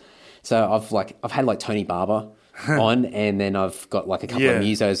icons. So I've had like Tony Barber on, and then I've got like a couple of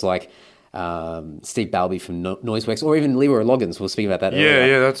musos like Steve Balby from Noiseworks, or even Leroy Loggins. We'll speak about that earlier.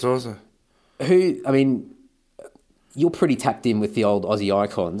 Yeah, that's awesome. You're pretty tapped in with the old Aussie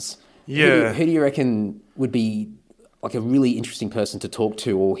icons. Yeah. Who do you reckon would be like a really interesting person to talk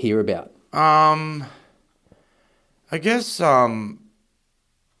to or hear about? I guess,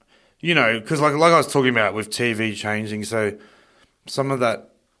 because like I was talking about with TV changing, so some of that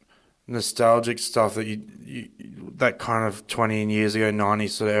nostalgic stuff that you that kind of 20 years ago, 90s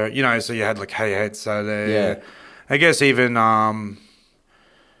sort of era, so you had like Hey Head Saturday. Yeah. I guess even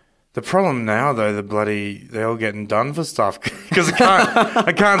the problem now though, they're all getting done for stuff because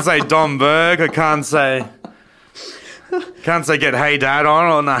I can't say Don Berg, I can't say get Hey Dad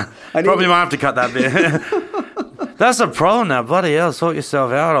on or nah. Probably might have to cut that bit. That's a problem now, bloody hell. Sort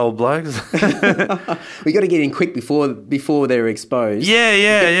yourself out, old blokes. We got to get in quick before they're exposed.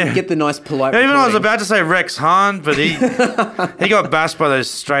 Yeah. Get the nice polite. Even I was about to say Rex Hahn, but he got bashed by those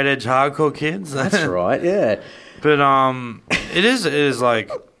straight edge hardcore kids. That's right. Yeah. But it is like,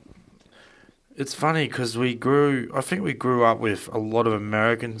 it's funny because I think we grew up with a lot of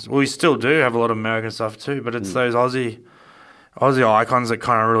Americans. Well, we still do have a lot of American stuff too, but it's those Aussie icons that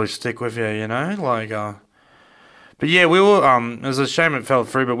kind of really stick with you, like. But yeah, we were. It was a shame it fell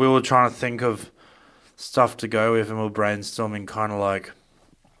through, but we were trying to think of stuff to go with, and we were brainstorming kind of like,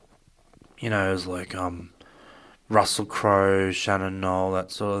 it was like Russell Crowe, Shannon Knoll,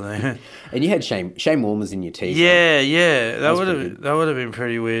 that sort of thing. And you had Shane Warne was in your teaser. Yeah. That would have been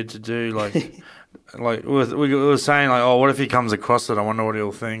pretty weird to do. Like, like we were saying, like, oh, what if he comes across it? I wonder what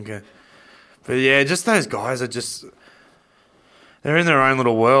he'll think. But yeah, just those guys are just. They're in their own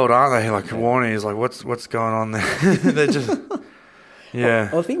little world, aren't they? Like Warnie is like, what's going on there? They're just, yeah.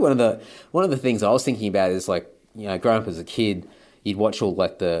 Well, I think one of the things I was thinking about is like, growing up as a kid, you'd watch all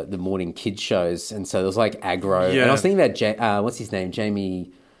like the morning kids shows, and so there was like Aggro. Yeah. And I was thinking about what's his name,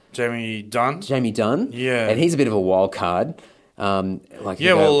 Jamie Dunn. Yeah, and he's a bit of a wild card. I remember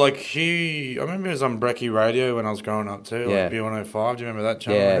he was on Brecky Radio when I was growing up too, like B105. Do you remember that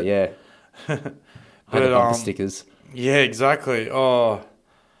channel? Yeah. I had the bumper stickers. Yeah, exactly. Oh,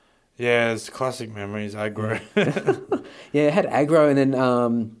 yeah, it's classic memories, Aggro. Yeah, it had Aggro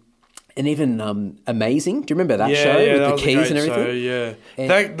and even Amazing. Do you remember that show with the keys and everything? Show, yeah.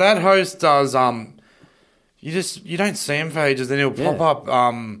 And that host does, you don't see him for ages, then he'll pop up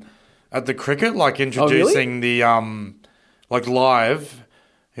at the cricket, like introducing the, like live,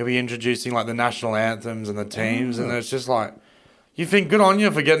 he'll be introducing like the national anthems and the teams, and it's just like, you think good on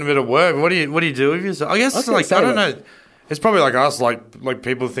you for getting a bit of work. What do you do with yourself? I guess I don't know. It's probably like us. Like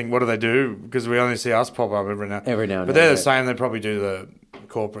people think, what do they do? Because we only see us pop up every now and then. But they're the same. They probably do the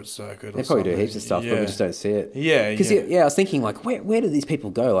corporate circuit. They probably do heaps of stuff, but we just don't see it. Yeah, because I was thinking like, where do these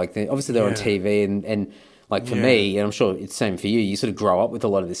people go? Like, obviously they're on TV, and like for me, and I'm sure it's the same for you. You sort of grow up with a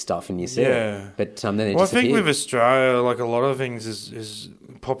lot of this stuff, and you see it. But then it I think with Australia, like a lot of things is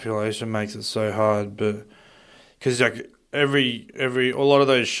population makes it so hard, but because like. A lot of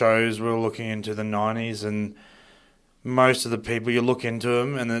those shows we were looking into the 90s, and most of the people, you look into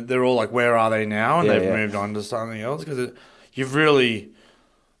them and they're all like, where are they now? And they've moved on to something else, because you've really,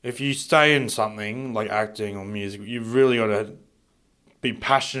 if you stay in something like acting or music, you've really got to be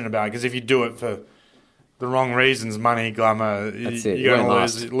passionate about it, because if you do it for the wrong reasons, money, glamour, you're going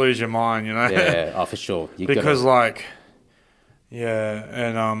to lose your mind, Yeah, for sure.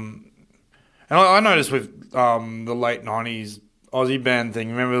 And I noticed with the late 90s Aussie band thing,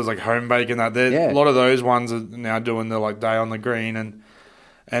 remember there was like Home Bake and that? A lot of those ones are now doing the like Day on the Green,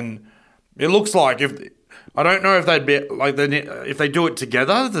 and it looks like I don't know if they'd be like if they do it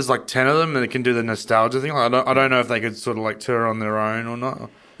together. There's like 10 of them and they can do the nostalgia thing. Like, I don't know if they could sort of like tour on their own or not.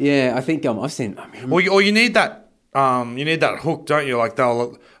 Yeah, I think I've seen. Or you need that. You need that hook, don't you? Like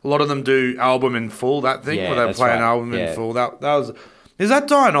a lot of them do album in full. That thing where they play an album in full. Is that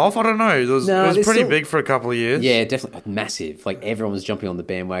dying off? I don't know. It was pretty still big for a couple of years. Yeah, definitely massive. Like everyone was jumping on the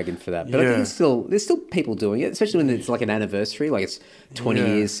bandwagon for that. But I think there's still people doing it, especially when it's like an anniversary. Like it's 20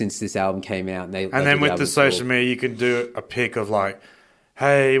 years since this album came out, and then with the social media, you can do a pic of like,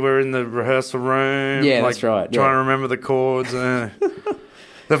 hey, we're in the rehearsal room. Yeah, like, that's right. Trying to remember the chords. The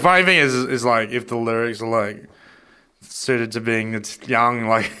funny thing is like if the lyrics are like suited to being young,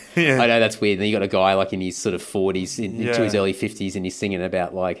 like I know that's weird. And then you got a guy like in his sort of 40s into his early 50s, and he's singing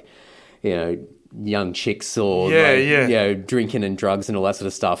about like, young chicks or drinking and drugs and all that sort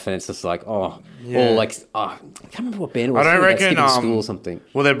of stuff, and it's just like or like I can't remember what band it was. I don't reckon School or something.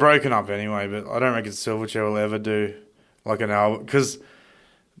 Well, they're broken up anyway, but I don't reckon Silverchair will ever do like an album because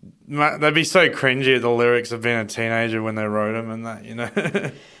they'd be so cringy at the lyrics of being a teenager when they wrote them and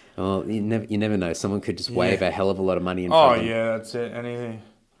that. Oh, you never know. Someone could just wave a hell of a lot of money in front of them. Yeah, that's it. Anything.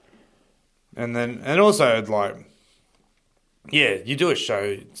 And also, like, you do a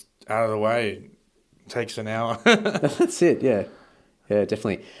show, it's out of the way, it takes an hour. That's it, yeah. Yeah,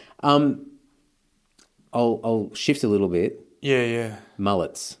 definitely. I'll shift a little bit. Yeah.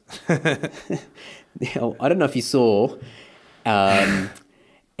 Mullets. Now, I don't know if you saw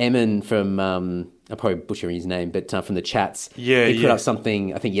Emin from... I'll probably butcher his name, but from the chats, he put up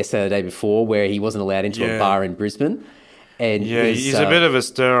something, I think yesterday or the day before, where he wasn't allowed into a bar in Brisbane. And he's a bit of a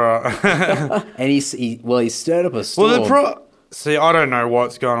stirrer. And he stirred up a storm. Well, see, I don't know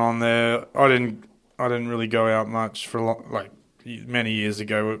what's going on there. I didn't really go out much for many years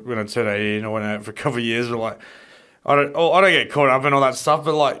ago when I turned 18. I went out for a couple of years, but like I don't get caught up in all that stuff.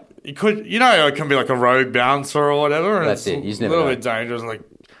 But like it can be like a rogue bouncer or whatever. And that's it. It's a little bit dangerous, like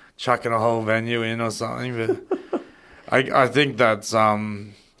chucking a whole venue in or something, but I think that's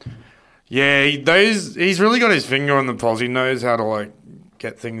he's really got his finger on the pulse. He knows how to like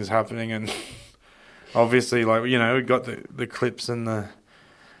get things happening, and obviously like we've got the clips and the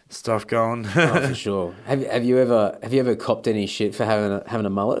stuff going. Oh, for sure. Have you ever copped any shit for having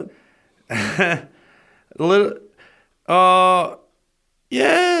a mullet?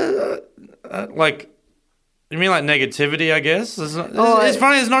 Like. You mean like negativity, I guess? It's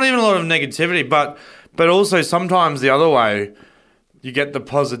funny, it's not even a lot of negativity, but also sometimes the other way, you get the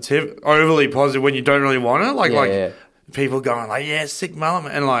overly positive when you don't really want it. Like people going like, yeah, sick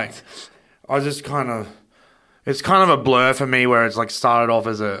mullet. And like, I just it's kind of a blur for me where it's like started off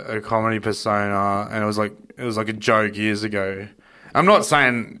as a comedy persona and it was like a joke years ago. I'm not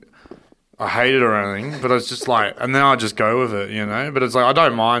saying I hate it or anything, but it's just like, and then I just go with it, but it's like, I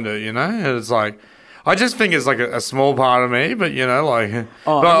don't mind it, and it's like, I just think it's like a small part of me, but but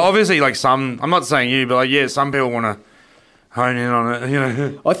obviously like I'm not saying you, but like, some people want to hone in on it,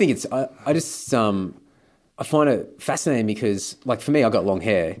 I think I just, I find it fascinating because like for me, I got long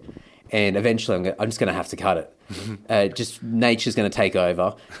hair and eventually I'm just going to have to cut it. Just nature's going to take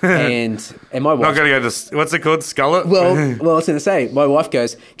over. And my wife... Not going to go to... What's it called? Skullet? Well, I was going to say, my wife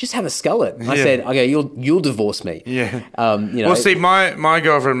goes, just have a skullet. I said, okay, you'll divorce me. Yeah. Well, see, my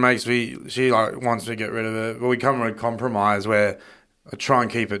girlfriend she like wants me to get rid of it, but we come to a compromise where I try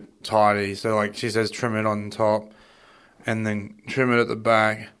and keep it tidy. So like she says, trim it on top and then trim it at the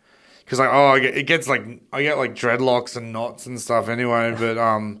back. Because like, I get like dreadlocks and knots and stuff anyway,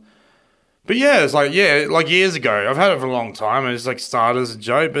 But yeah, it's like years ago. I've had it for a long time, and it's like started as a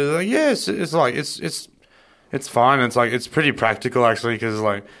joke. But like, it's like it's fine. It's like it's pretty practical actually, because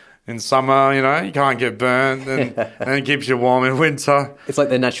like in summer, you can't get burnt, and it keeps you warm in winter. It's like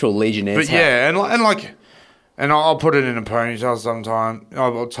the natural Legionnaire's hat. Yeah, and I'll put it in a ponytail sometime.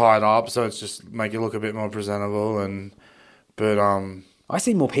 I'll tie it up so it's just make it look a bit more presentable. I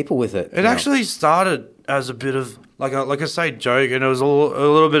see more people with it. It actually started as a bit of like I say joke, and it was a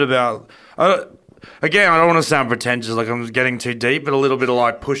little bit about. Again, I don't want to sound pretentious, like I'm getting too deep, but a little bit of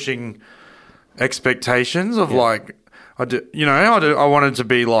like pushing expectations of like I wanted to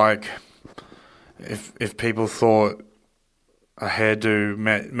be like if people thought a hairdo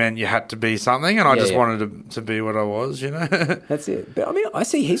meant you had to be something, and I just wanted to be what I was, That's it. But I mean, I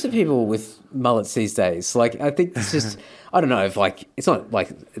see heaps of people with mullets these days. Like, I think it's just, I don't know if like, it's not like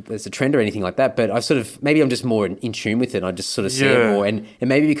there's a trend or anything like that, but I sort of, maybe I'm just more in tune with it. And I just sort of see it more. And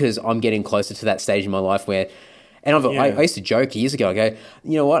maybe because I'm getting closer to that stage in my life where, and I used to joke years ago, I go,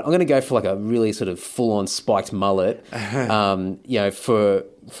 you know what, I'm going to go for like a really sort of full-on spiked mullet, for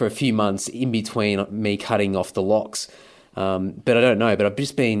a few months in between me cutting off the locks. But I don't know. But I've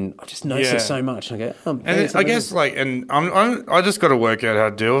just noticed it so much. I go, and I guess like, and I just got to work out how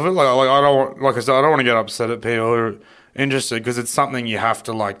to deal with it. Like I don't, like I said, I don't want to get upset at people who are interested because it's something you have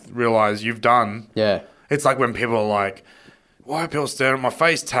to like realize you've done. Yeah, it's like when people are like, "Why are people staring at my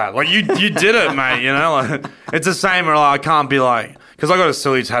face tat?" Like you did it, mate. Like it's the same. Or like I can't be like, because I got a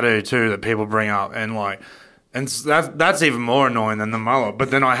silly tattoo too that people bring up, and like, and that's even more annoying than the mullet.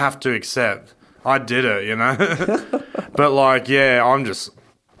 But then I have to accept I did it, you know. But like, yeah, I'm just,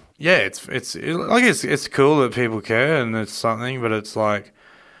 yeah, it's cool that people care and it's something, but it's like,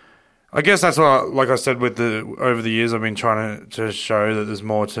 I guess that's what, like I said, over the years, I've been trying to show that there's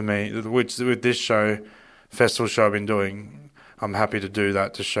more to me. Which with this festival show I've been doing, I'm happy to do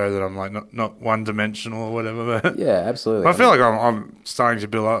that to show that I'm like not one dimensional or whatever. But yeah, absolutely. I feel like I'm starting to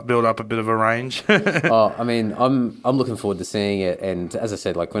build up a bit of a range. Oh, I mean, I'm looking forward to seeing it, and as I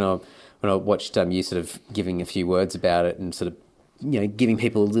said, like when I watched you sort of giving a few words about it and sort of, you know, giving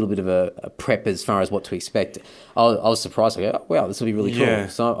people a little bit of a prep as far as what to expect, I was surprised. Like, oh, wow, this will be really cool. Yeah.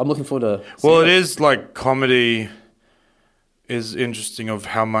 So I'm looking forward to. Well, it is like comedy is interesting of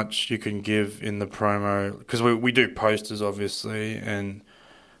how much you can give in the promo, because we do posters obviously, and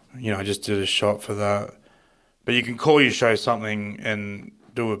you know, I just did a shot for that. But you can call your show something and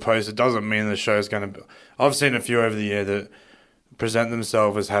do a post. It doesn't mean the show's going to. I've seen a few over the year that present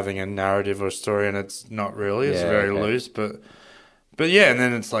themselves as having a narrative or a story, and it's not really. It's very loose, but yeah, and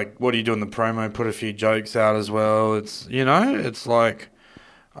then it's like, what do you do in the promo? Put a few jokes out as well. It's, you know, it's like,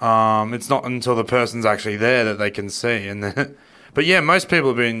 it's not until the person's actually there that they can see. And then, but yeah, most people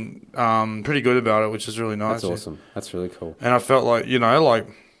have been pretty good about it, which is really nice. That's awesome. That's really cool. And I felt like, you know, like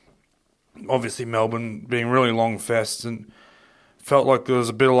obviously Melbourne being really long fest, and felt like there was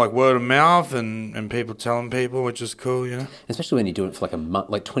a bit of like word of mouth and people telling people, which is cool, you know. Especially when you do it for like a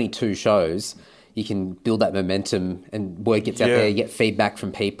month, like 22 shows. You can build that momentum and word gets out there, you get feedback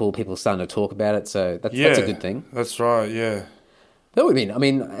from people are starting to talk about it, so that's a good thing. That's right, yeah. That would mean, I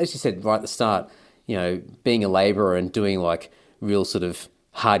mean, as you said right at the start, you know, being a labourer and doing like real sort of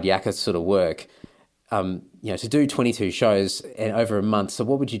hard yakka sort of work, you know, to do 22 shows and over a month, so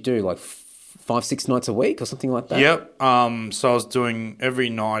what would you do, like 5-6 nights a week or something like that? Yep, so I was doing every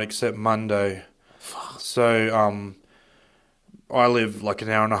night except Monday. So, I live like an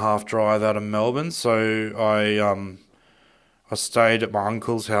hour and a half drive out of Melbourne, so I stayed at my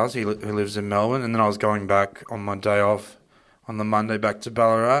uncle's house, who lives in Melbourne, and then I was going back on my day off on the Monday back to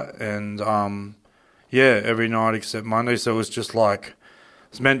Ballarat, and every night except Monday. So it was just like,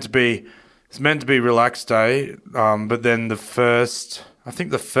 it's meant to be relaxed day, but then the first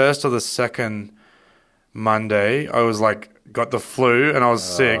or the second Monday, I was like, got the flu and I was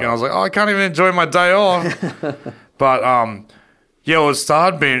sick, and I was like, oh, I can't even enjoy my day off. But yeah, it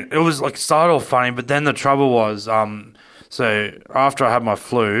started all funny, but then the trouble was, so after I had my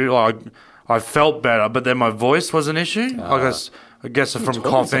flu, I felt better, but then my voice was an issue. I guess from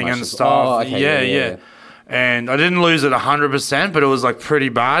coughing and stuff. Oh, okay, yeah. And I didn't lose it 100%, but it was like pretty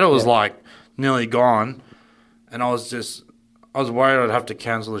bad. It was like nearly gone, and I was worried I'd have to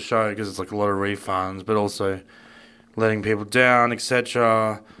cancel the show because it's like a lot of refunds, but also letting people down,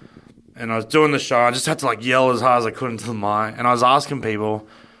 etc. And I was doing the show. I just had to like yell as hard as I could into the mic. And I was asking people,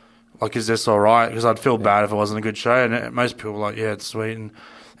 like, is this all right? Because I'd feel bad if it wasn't a good show. And most people were like, yeah, it's sweet.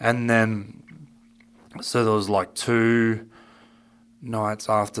 And then, so there was like 2 nights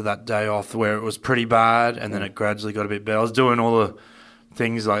after that day off where it was pretty bad. And then it gradually got a bit better. I was doing all the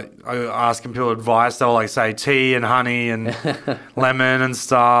things like asking people advice. They were like, say, tea and honey and lemon and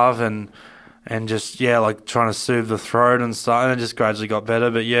stuff. And just, like trying to soothe the throat and stuff, and it just gradually got better.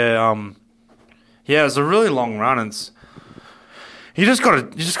 But it was a really long run. You just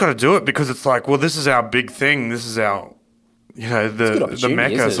got to do it, because it's like, well, this is our big thing. This is our, you know, the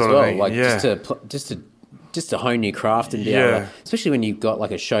mecca sort of thing. Like just to hone your craft and be able to, especially when you've got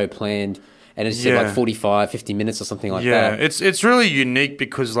like a show planned and it's like 45, 50 minutes or something like that. Yeah, it's really unique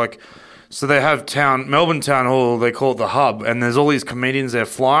because like, so they have Melbourne Town Hall, they call it the hub, and there's all these comedians there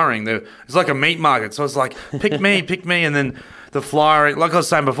flyering. It's like a meat market, so it's like, pick me, and then the flyer, like I was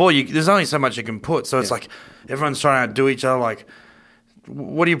saying before, there's only so much you can put, so it's like everyone's trying to do each other, like,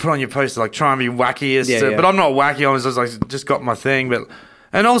 what do you put on your poster? Like, try and be wackiest, but I'm not wacky, I was just like, just got my thing,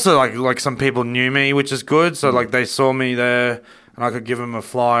 and also like some people knew me, which is good, so like they saw me there, and I could give them a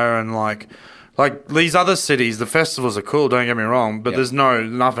flyer, and like these other cities, the festivals are cool, don't get me wrong, but there's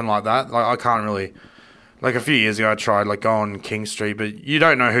nothing like that. Like I can't really, like a few years ago I tried like going King Street, but you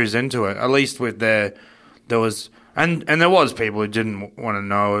don't know who's into it. At least with there was, and there was people who didn't want to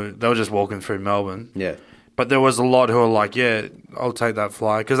know. They were just walking through Melbourne. Yeah. But there was a lot who were like, yeah, I'll take that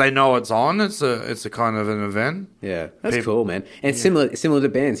flyer, because they know it's on. It's a kind of an event. Yeah, that's cool, man. And similar to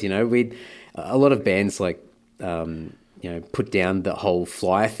bands, you know, a lot of bands like, you know, put down the whole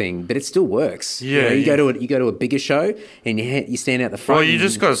flyer thing, but it still works. Yeah, you go to a bigger show and you stand out the front. Well, you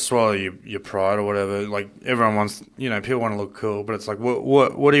just got to swallow your pride or whatever. Like everyone wants, you know, people want to look cool, but it's like,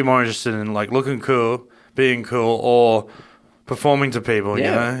 what are you more interested in? Like looking cool, being cool, or performing to people, you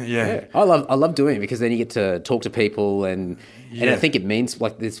know? Yeah. I love doing it because then you get to talk to people and I think it means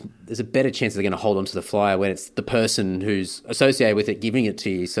like there's a better chance they're going to hold on to the flyer when it's the person who's associated with it giving it to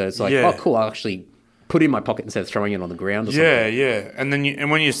you. So it's like, oh, cool, I'll actually put it in my pocket instead of throwing it on the ground or something. Yeah. And then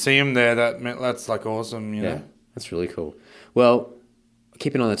when you see them there, that's like awesome, you know? That's really cool. Well,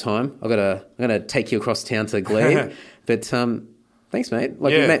 keep an eye on the time. I'm gonna take you across town to Glebe, but thanks, mate.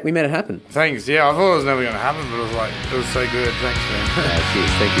 We made it happen. Thanks. Yeah, I thought it was never gonna happen, but it was so good. Thanks, man. Cheers.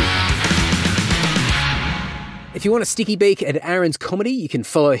 Thank you. If you want a sticky beak at Aaron's comedy, you can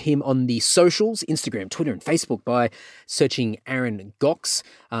follow him on the socials, Instagram, Twitter, and Facebook by searching Aaron Gocs.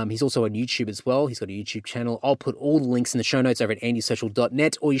 He's also on YouTube as well. He's got a YouTube channel. I'll put all the links in the show notes over at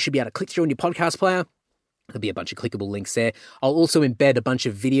andysocial.net, or you should be able to click through on your podcast player. There'll be a bunch of clickable links there. I'll also embed a bunch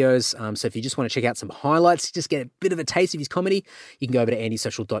of videos. So if you just want to check out some highlights, just get a bit of a taste of his comedy, you can go over to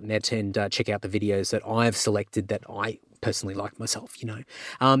andysocial.net and check out the videos that I've selected that I personally like myself, you know.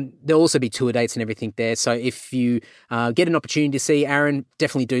 There'll also be tour dates and everything there. So if you get an opportunity to see Aaron,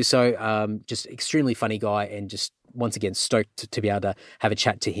 definitely do so. Just extremely funny guy and just once again stoked to be able to have a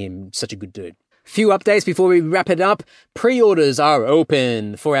chat to him. Such a good dude. Few updates before we wrap it up. Pre-orders are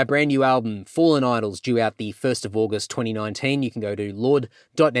open for our brand new album, Fallen Idols, due out the 1st of August 2019. You can go to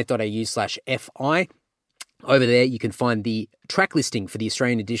lord.net.au/FI. Over there, you can find the track listing for the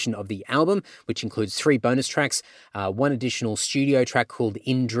Australian edition of the album, which includes 3 bonus tracks, 1 additional studio track called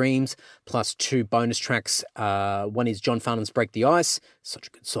In Dreams, plus 2 bonus tracks. One is John Farnham's Break the Ice, such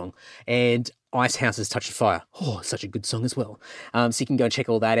a good song, and Icehouse's Touch of Fire. Oh, such a good song as well. So you can go and check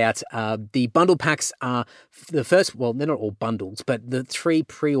all that out. The bundle packs are the first, well, they're not all bundles, but the 3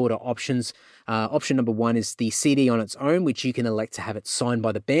 pre-order options. Option number 1 is the CD on its own, which you can elect to have it signed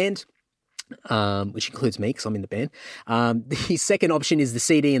by the band. Which includes me because I'm in the band. The second option is the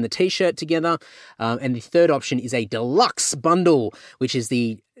CD and the T-shirt together. And the third option is a deluxe bundle, which is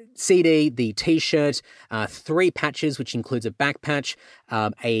the CD, the T-shirt, 3 patches, which includes a back patch,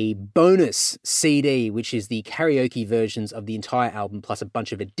 a bonus CD, which is the karaoke versions of the entire album, plus a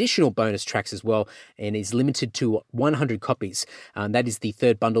bunch of additional bonus tracks as well, and is limited to 100 copies. That is the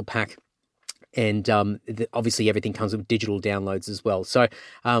third bundle pack. And obviously everything comes with digital downloads as well. So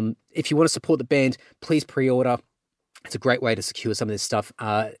if you want to support the band, please pre-order. It's a great way to secure some of this stuff.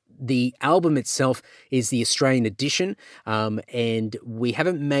 The album itself is the Australian edition, and we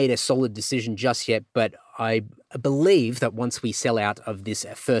haven't made a solid decision just yet, but I believe that once we sell out of this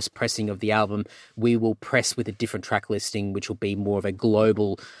first pressing of the album, we will press with a different track listing, which will be more of a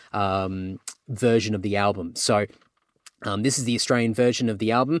global version of the album. So this is the Australian version of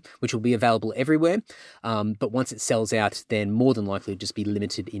the album, which will be available everywhere. But once it sells out, then more than likely it'll just be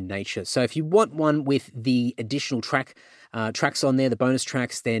limited in nature. So if you want one with the additional tracks on there, the bonus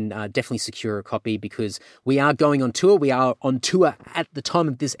tracks, then definitely secure a copy because we are going on tour. We are on tour at the time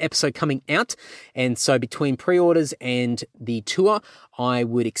of this episode coming out. And so between pre-orders and the tour, I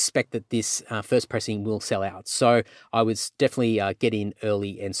would expect that this first pressing will sell out. So I would definitely get in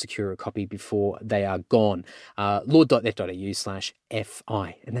early and secure a copy before they are gone.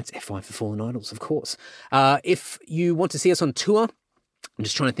 lord.net.au/FI. And that's FI for Fallen Idols, of course. If you want to see us on tour, I'm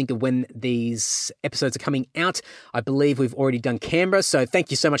just trying to think of when these episodes are coming out. I believe we've already done Canberra, so thank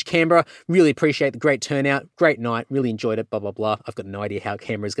you so much, Canberra. Really appreciate the great turnout. Great night. Really enjoyed it, blah, blah, blah. I've got no idea how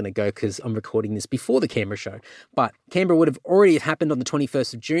Canberra is going to go because I'm recording this before the Canberra show. But Canberra would have already happened on the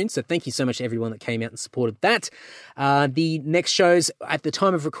 21st of June, so thank you so much to everyone that came out and supported that. The next shows, at the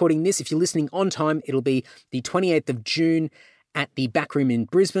time of recording this, if you're listening on time, it'll be the 28th of June at the Back Room in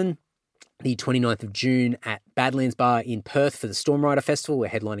Brisbane, the 29th of June at Badlands Bar in Perth for the Storm Rider Festival. We're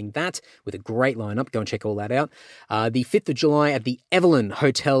headlining that with a great lineup. Go and check all that out. The 5th of July at the Evelyn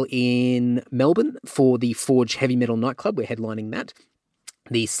Hotel in Melbourne for the Forge Heavy Metal Nightclub. We're headlining that.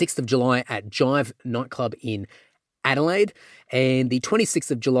 The 6th of July at Jive Nightclub in Adelaide. And the 26th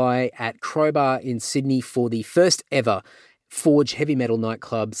of July at Crowbar in Sydney for the first ever Forge Heavy Metal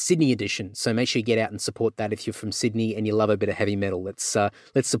Nightclub Sydney edition. So make sure you get out and support that if you're from Sydney and you love a bit of heavy metal. Let's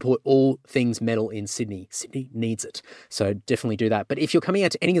support all things metal in Sydney. Sydney needs it. So definitely do that. But if you're coming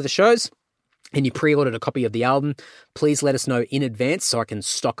out to any of the shows and you pre-ordered a copy of the album, please let us know in advance so I can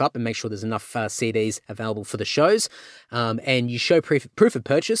stock up and make sure there's enough CDs available for the shows. And you show proof of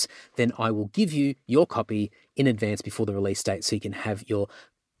purchase, then I will give you your copy in advance before the release date so you can have your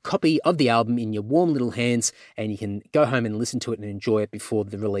copy of the album in your warm little hands and you can go home and listen to it and enjoy it before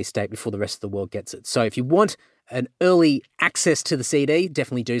the release date, before the rest of the world gets it. So if you want an early access to the CD,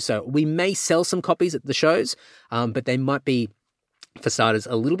 definitely do so. We may sell some copies at the shows, but they might be, for starters,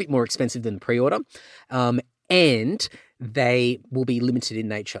 a little bit more expensive than the pre-order. And they will be limited in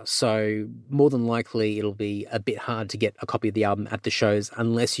nature. So more than likely, it'll be a bit hard to get a copy of the album at the shows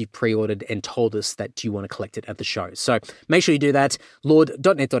unless you've pre-ordered and told us that you want to collect it at the show. So make sure you do that.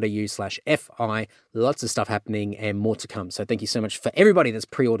 lord.net.au/FI. Lots of stuff happening and more to come. So thank you so much for everybody that's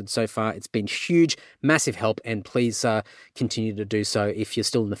pre-ordered so far. It's been huge, massive help, and please continue to do so if you're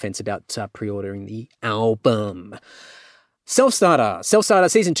still on the fence about pre-ordering the album. Self-Starter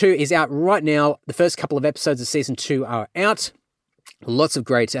Season 2 is out right now. The first couple of episodes of Season 2 are out. Lots of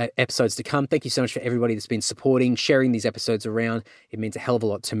great episodes to come. Thank you so much for everybody that's been supporting, sharing these episodes around. It means a hell of a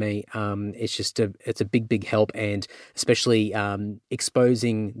lot to me. It's a big, big help, and especially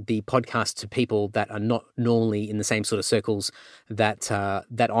exposing the podcast to people that are not normally in the same sort of circles that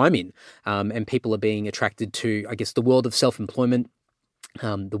I'm in. And people are being attracted to, I guess, the world of self-employment.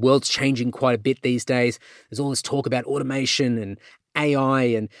 The world's changing quite a bit these days. There's all this talk about automation and AI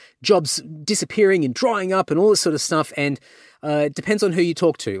and jobs disappearing and drying up and all this sort of stuff. And it depends on who you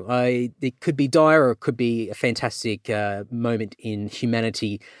talk to. It could be dire or it could be a fantastic moment in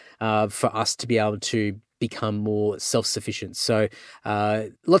humanity for us to be able to become more self-sufficient. So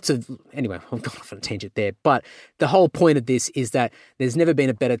anyway, I've gone off on a tangent there. But the whole point of this is that there's never been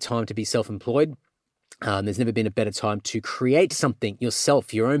a better time to be self-employed. There's never been a better time to create something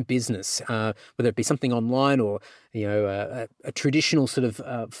yourself, your own business, whether it be something online or a traditional sort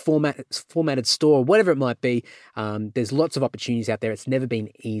of formatted store, whatever it might be. There's lots of opportunities out there. It's never been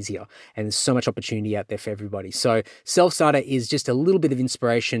easier, and there's so much opportunity out there for everybody. So Self-Starter is just a little bit of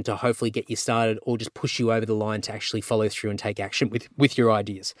inspiration to hopefully get you started or just push you over the line to actually follow through and take action with your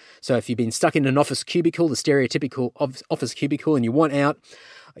ideas. So if you've been stuck in an office cubicle, the stereotypical office cubicle, and you want out,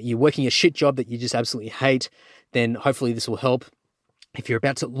 you're working a shit job that you just absolutely hate, then hopefully this will help. If you're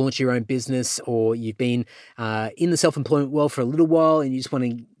about to launch your own business, or you've been in the self-employment world for a little while and you just want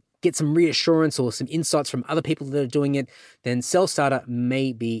to get some reassurance or some insights from other people that are doing it, then Self-Starter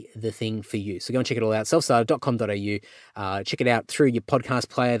may be the thing for you. So go and check it all out, selfstarter.com.au. Check it out through your podcast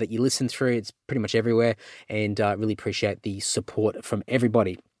player that you listen through. It's pretty much everywhere, and really appreciate the support from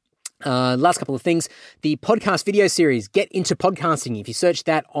everybody. Last couple of things. The podcast video series, Get Into Podcasting. If you search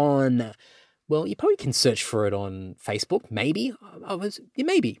that on, well, you probably can search for it on Facebook, maybe.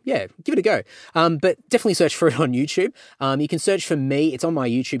 Maybe, yeah, give it a go. But definitely search for it on YouTube. You can search for me. It's on my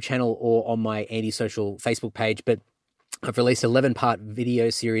YouTube channel or on my Andy Social Facebook page, but I've released an 11-part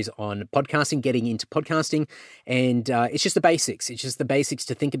video series on podcasting, getting into podcasting, and it's just the basics. It's just the basics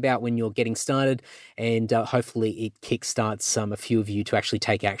to think about when you're getting started, and hopefully it kickstarts a few of you to actually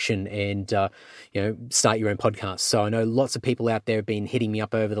take action and start your own podcast. So I know lots of people out there have been hitting me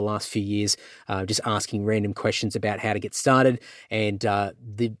up over the last few years, just asking random questions about how to get started, and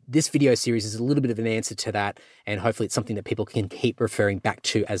this video series is a little bit of an answer to that, and hopefully it's something that people can keep referring back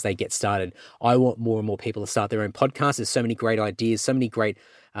to as they get started. I want more and more people to start their own podcasts. There's so many great ideas, so many great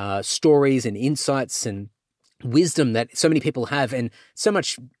stories and insights and wisdom that so many people have, and so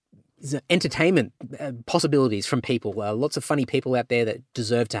much entertainment possibilities from people. Lots of funny people out there that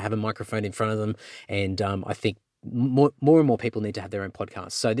deserve to have a microphone in front of them, and I think more and more people need to have their own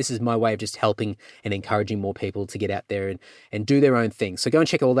podcasts. So this is my way of just helping and encouraging more people to get out there and do their own thing. So go and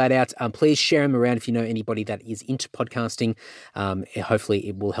check all that out. Please share them around if you know anybody that is into podcasting. Hopefully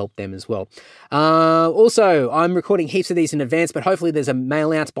it will help them as well. Also, I'm recording heaps of these in advance, but hopefully there's a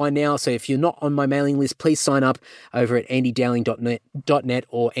mail out by now. So if you're not on my mailing list, please sign up over at andydowling.net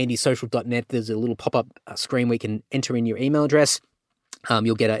or andysocial.net. There's a little pop-up screen where you can enter in your email address.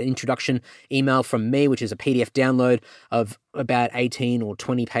 You'll get an introduction email from me, which is a PDF download of about 18 or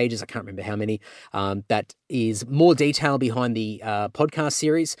 20 pages. I can't remember how many. That is more detail behind the podcast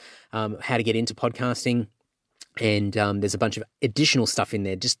series, how to get into podcasting. And there's a bunch of additional stuff in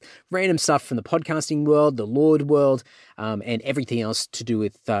there, just random stuff from the podcasting world, the Lord world, and everything else to do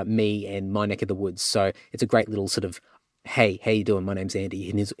with me and my neck of the woods. So it's a great little sort of, hey, how you doing? My name's Andy,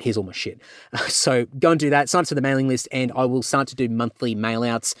 and here's all my shit. So go and do that. Sign up to the mailing list, and I will start to do monthly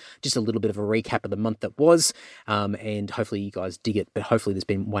mail-outs, just a little bit of a recap of the month that was, and hopefully you guys dig it, but hopefully there's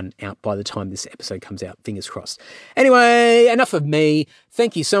been one out by the time this episode comes out. Fingers crossed. Anyway, enough of me.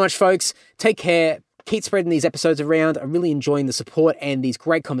 Thank you so much, folks. Take care. Keep spreading these episodes around. I'm really enjoying the support and these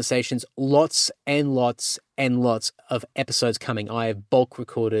great conversations. Lots and lots and lots of episodes coming. I have bulk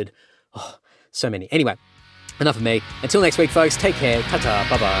recorded so many. Anyway, enough of me. Until next week, folks, take care. Ta-ta.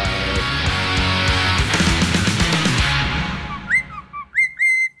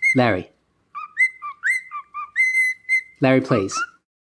 Bye-bye. Larry, please.